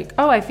I was like,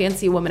 oh, I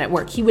fancy a woman at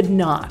work. He would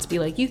not be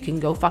like, you can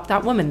go fuck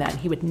that woman then.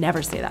 He would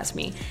never say that to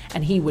me.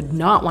 And he would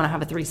not want to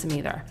have a threesome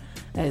either.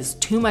 That is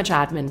too much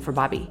admin for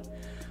Bobby.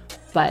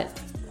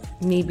 But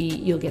maybe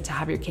you'll get to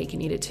have your cake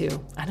and eat it too.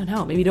 I don't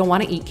know. Maybe you don't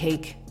want to eat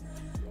cake.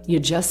 You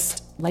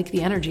just like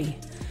the energy.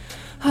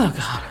 Oh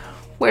God,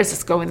 where's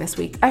this going this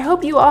week? I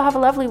hope you all have a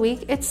lovely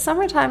week. It's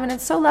summertime and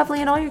it's so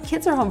lovely and all your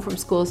kids are home from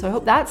school. So I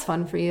hope that's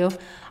fun for you.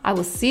 I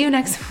will see you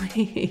next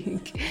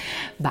week.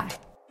 Bye.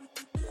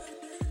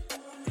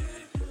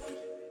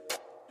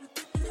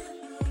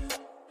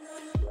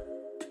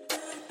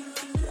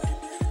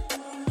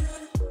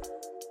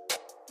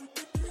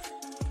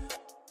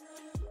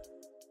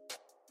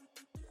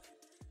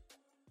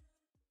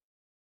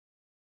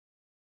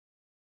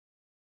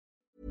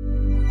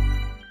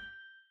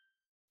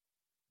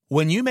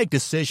 When you make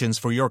decisions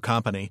for your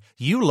company,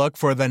 you look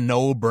for the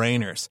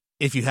no-brainers.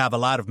 If you have a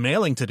lot of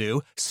mailing to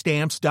do,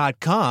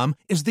 Stamps.com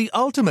is the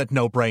ultimate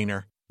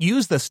no-brainer.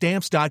 Use the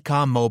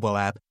Stamps.com mobile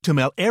app to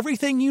mail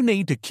everything you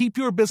need to keep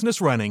your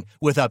business running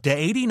with up to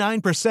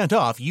 89%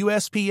 off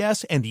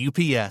USPS and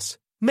UPS.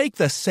 Make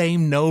the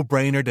same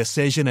no-brainer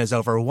decision as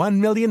over 1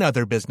 million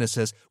other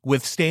businesses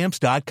with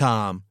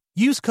Stamps.com.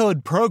 Use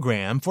code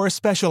PROGRAM for a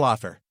special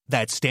offer.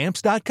 That's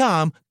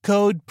Stamps.com,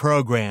 code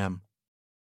PROGRAM.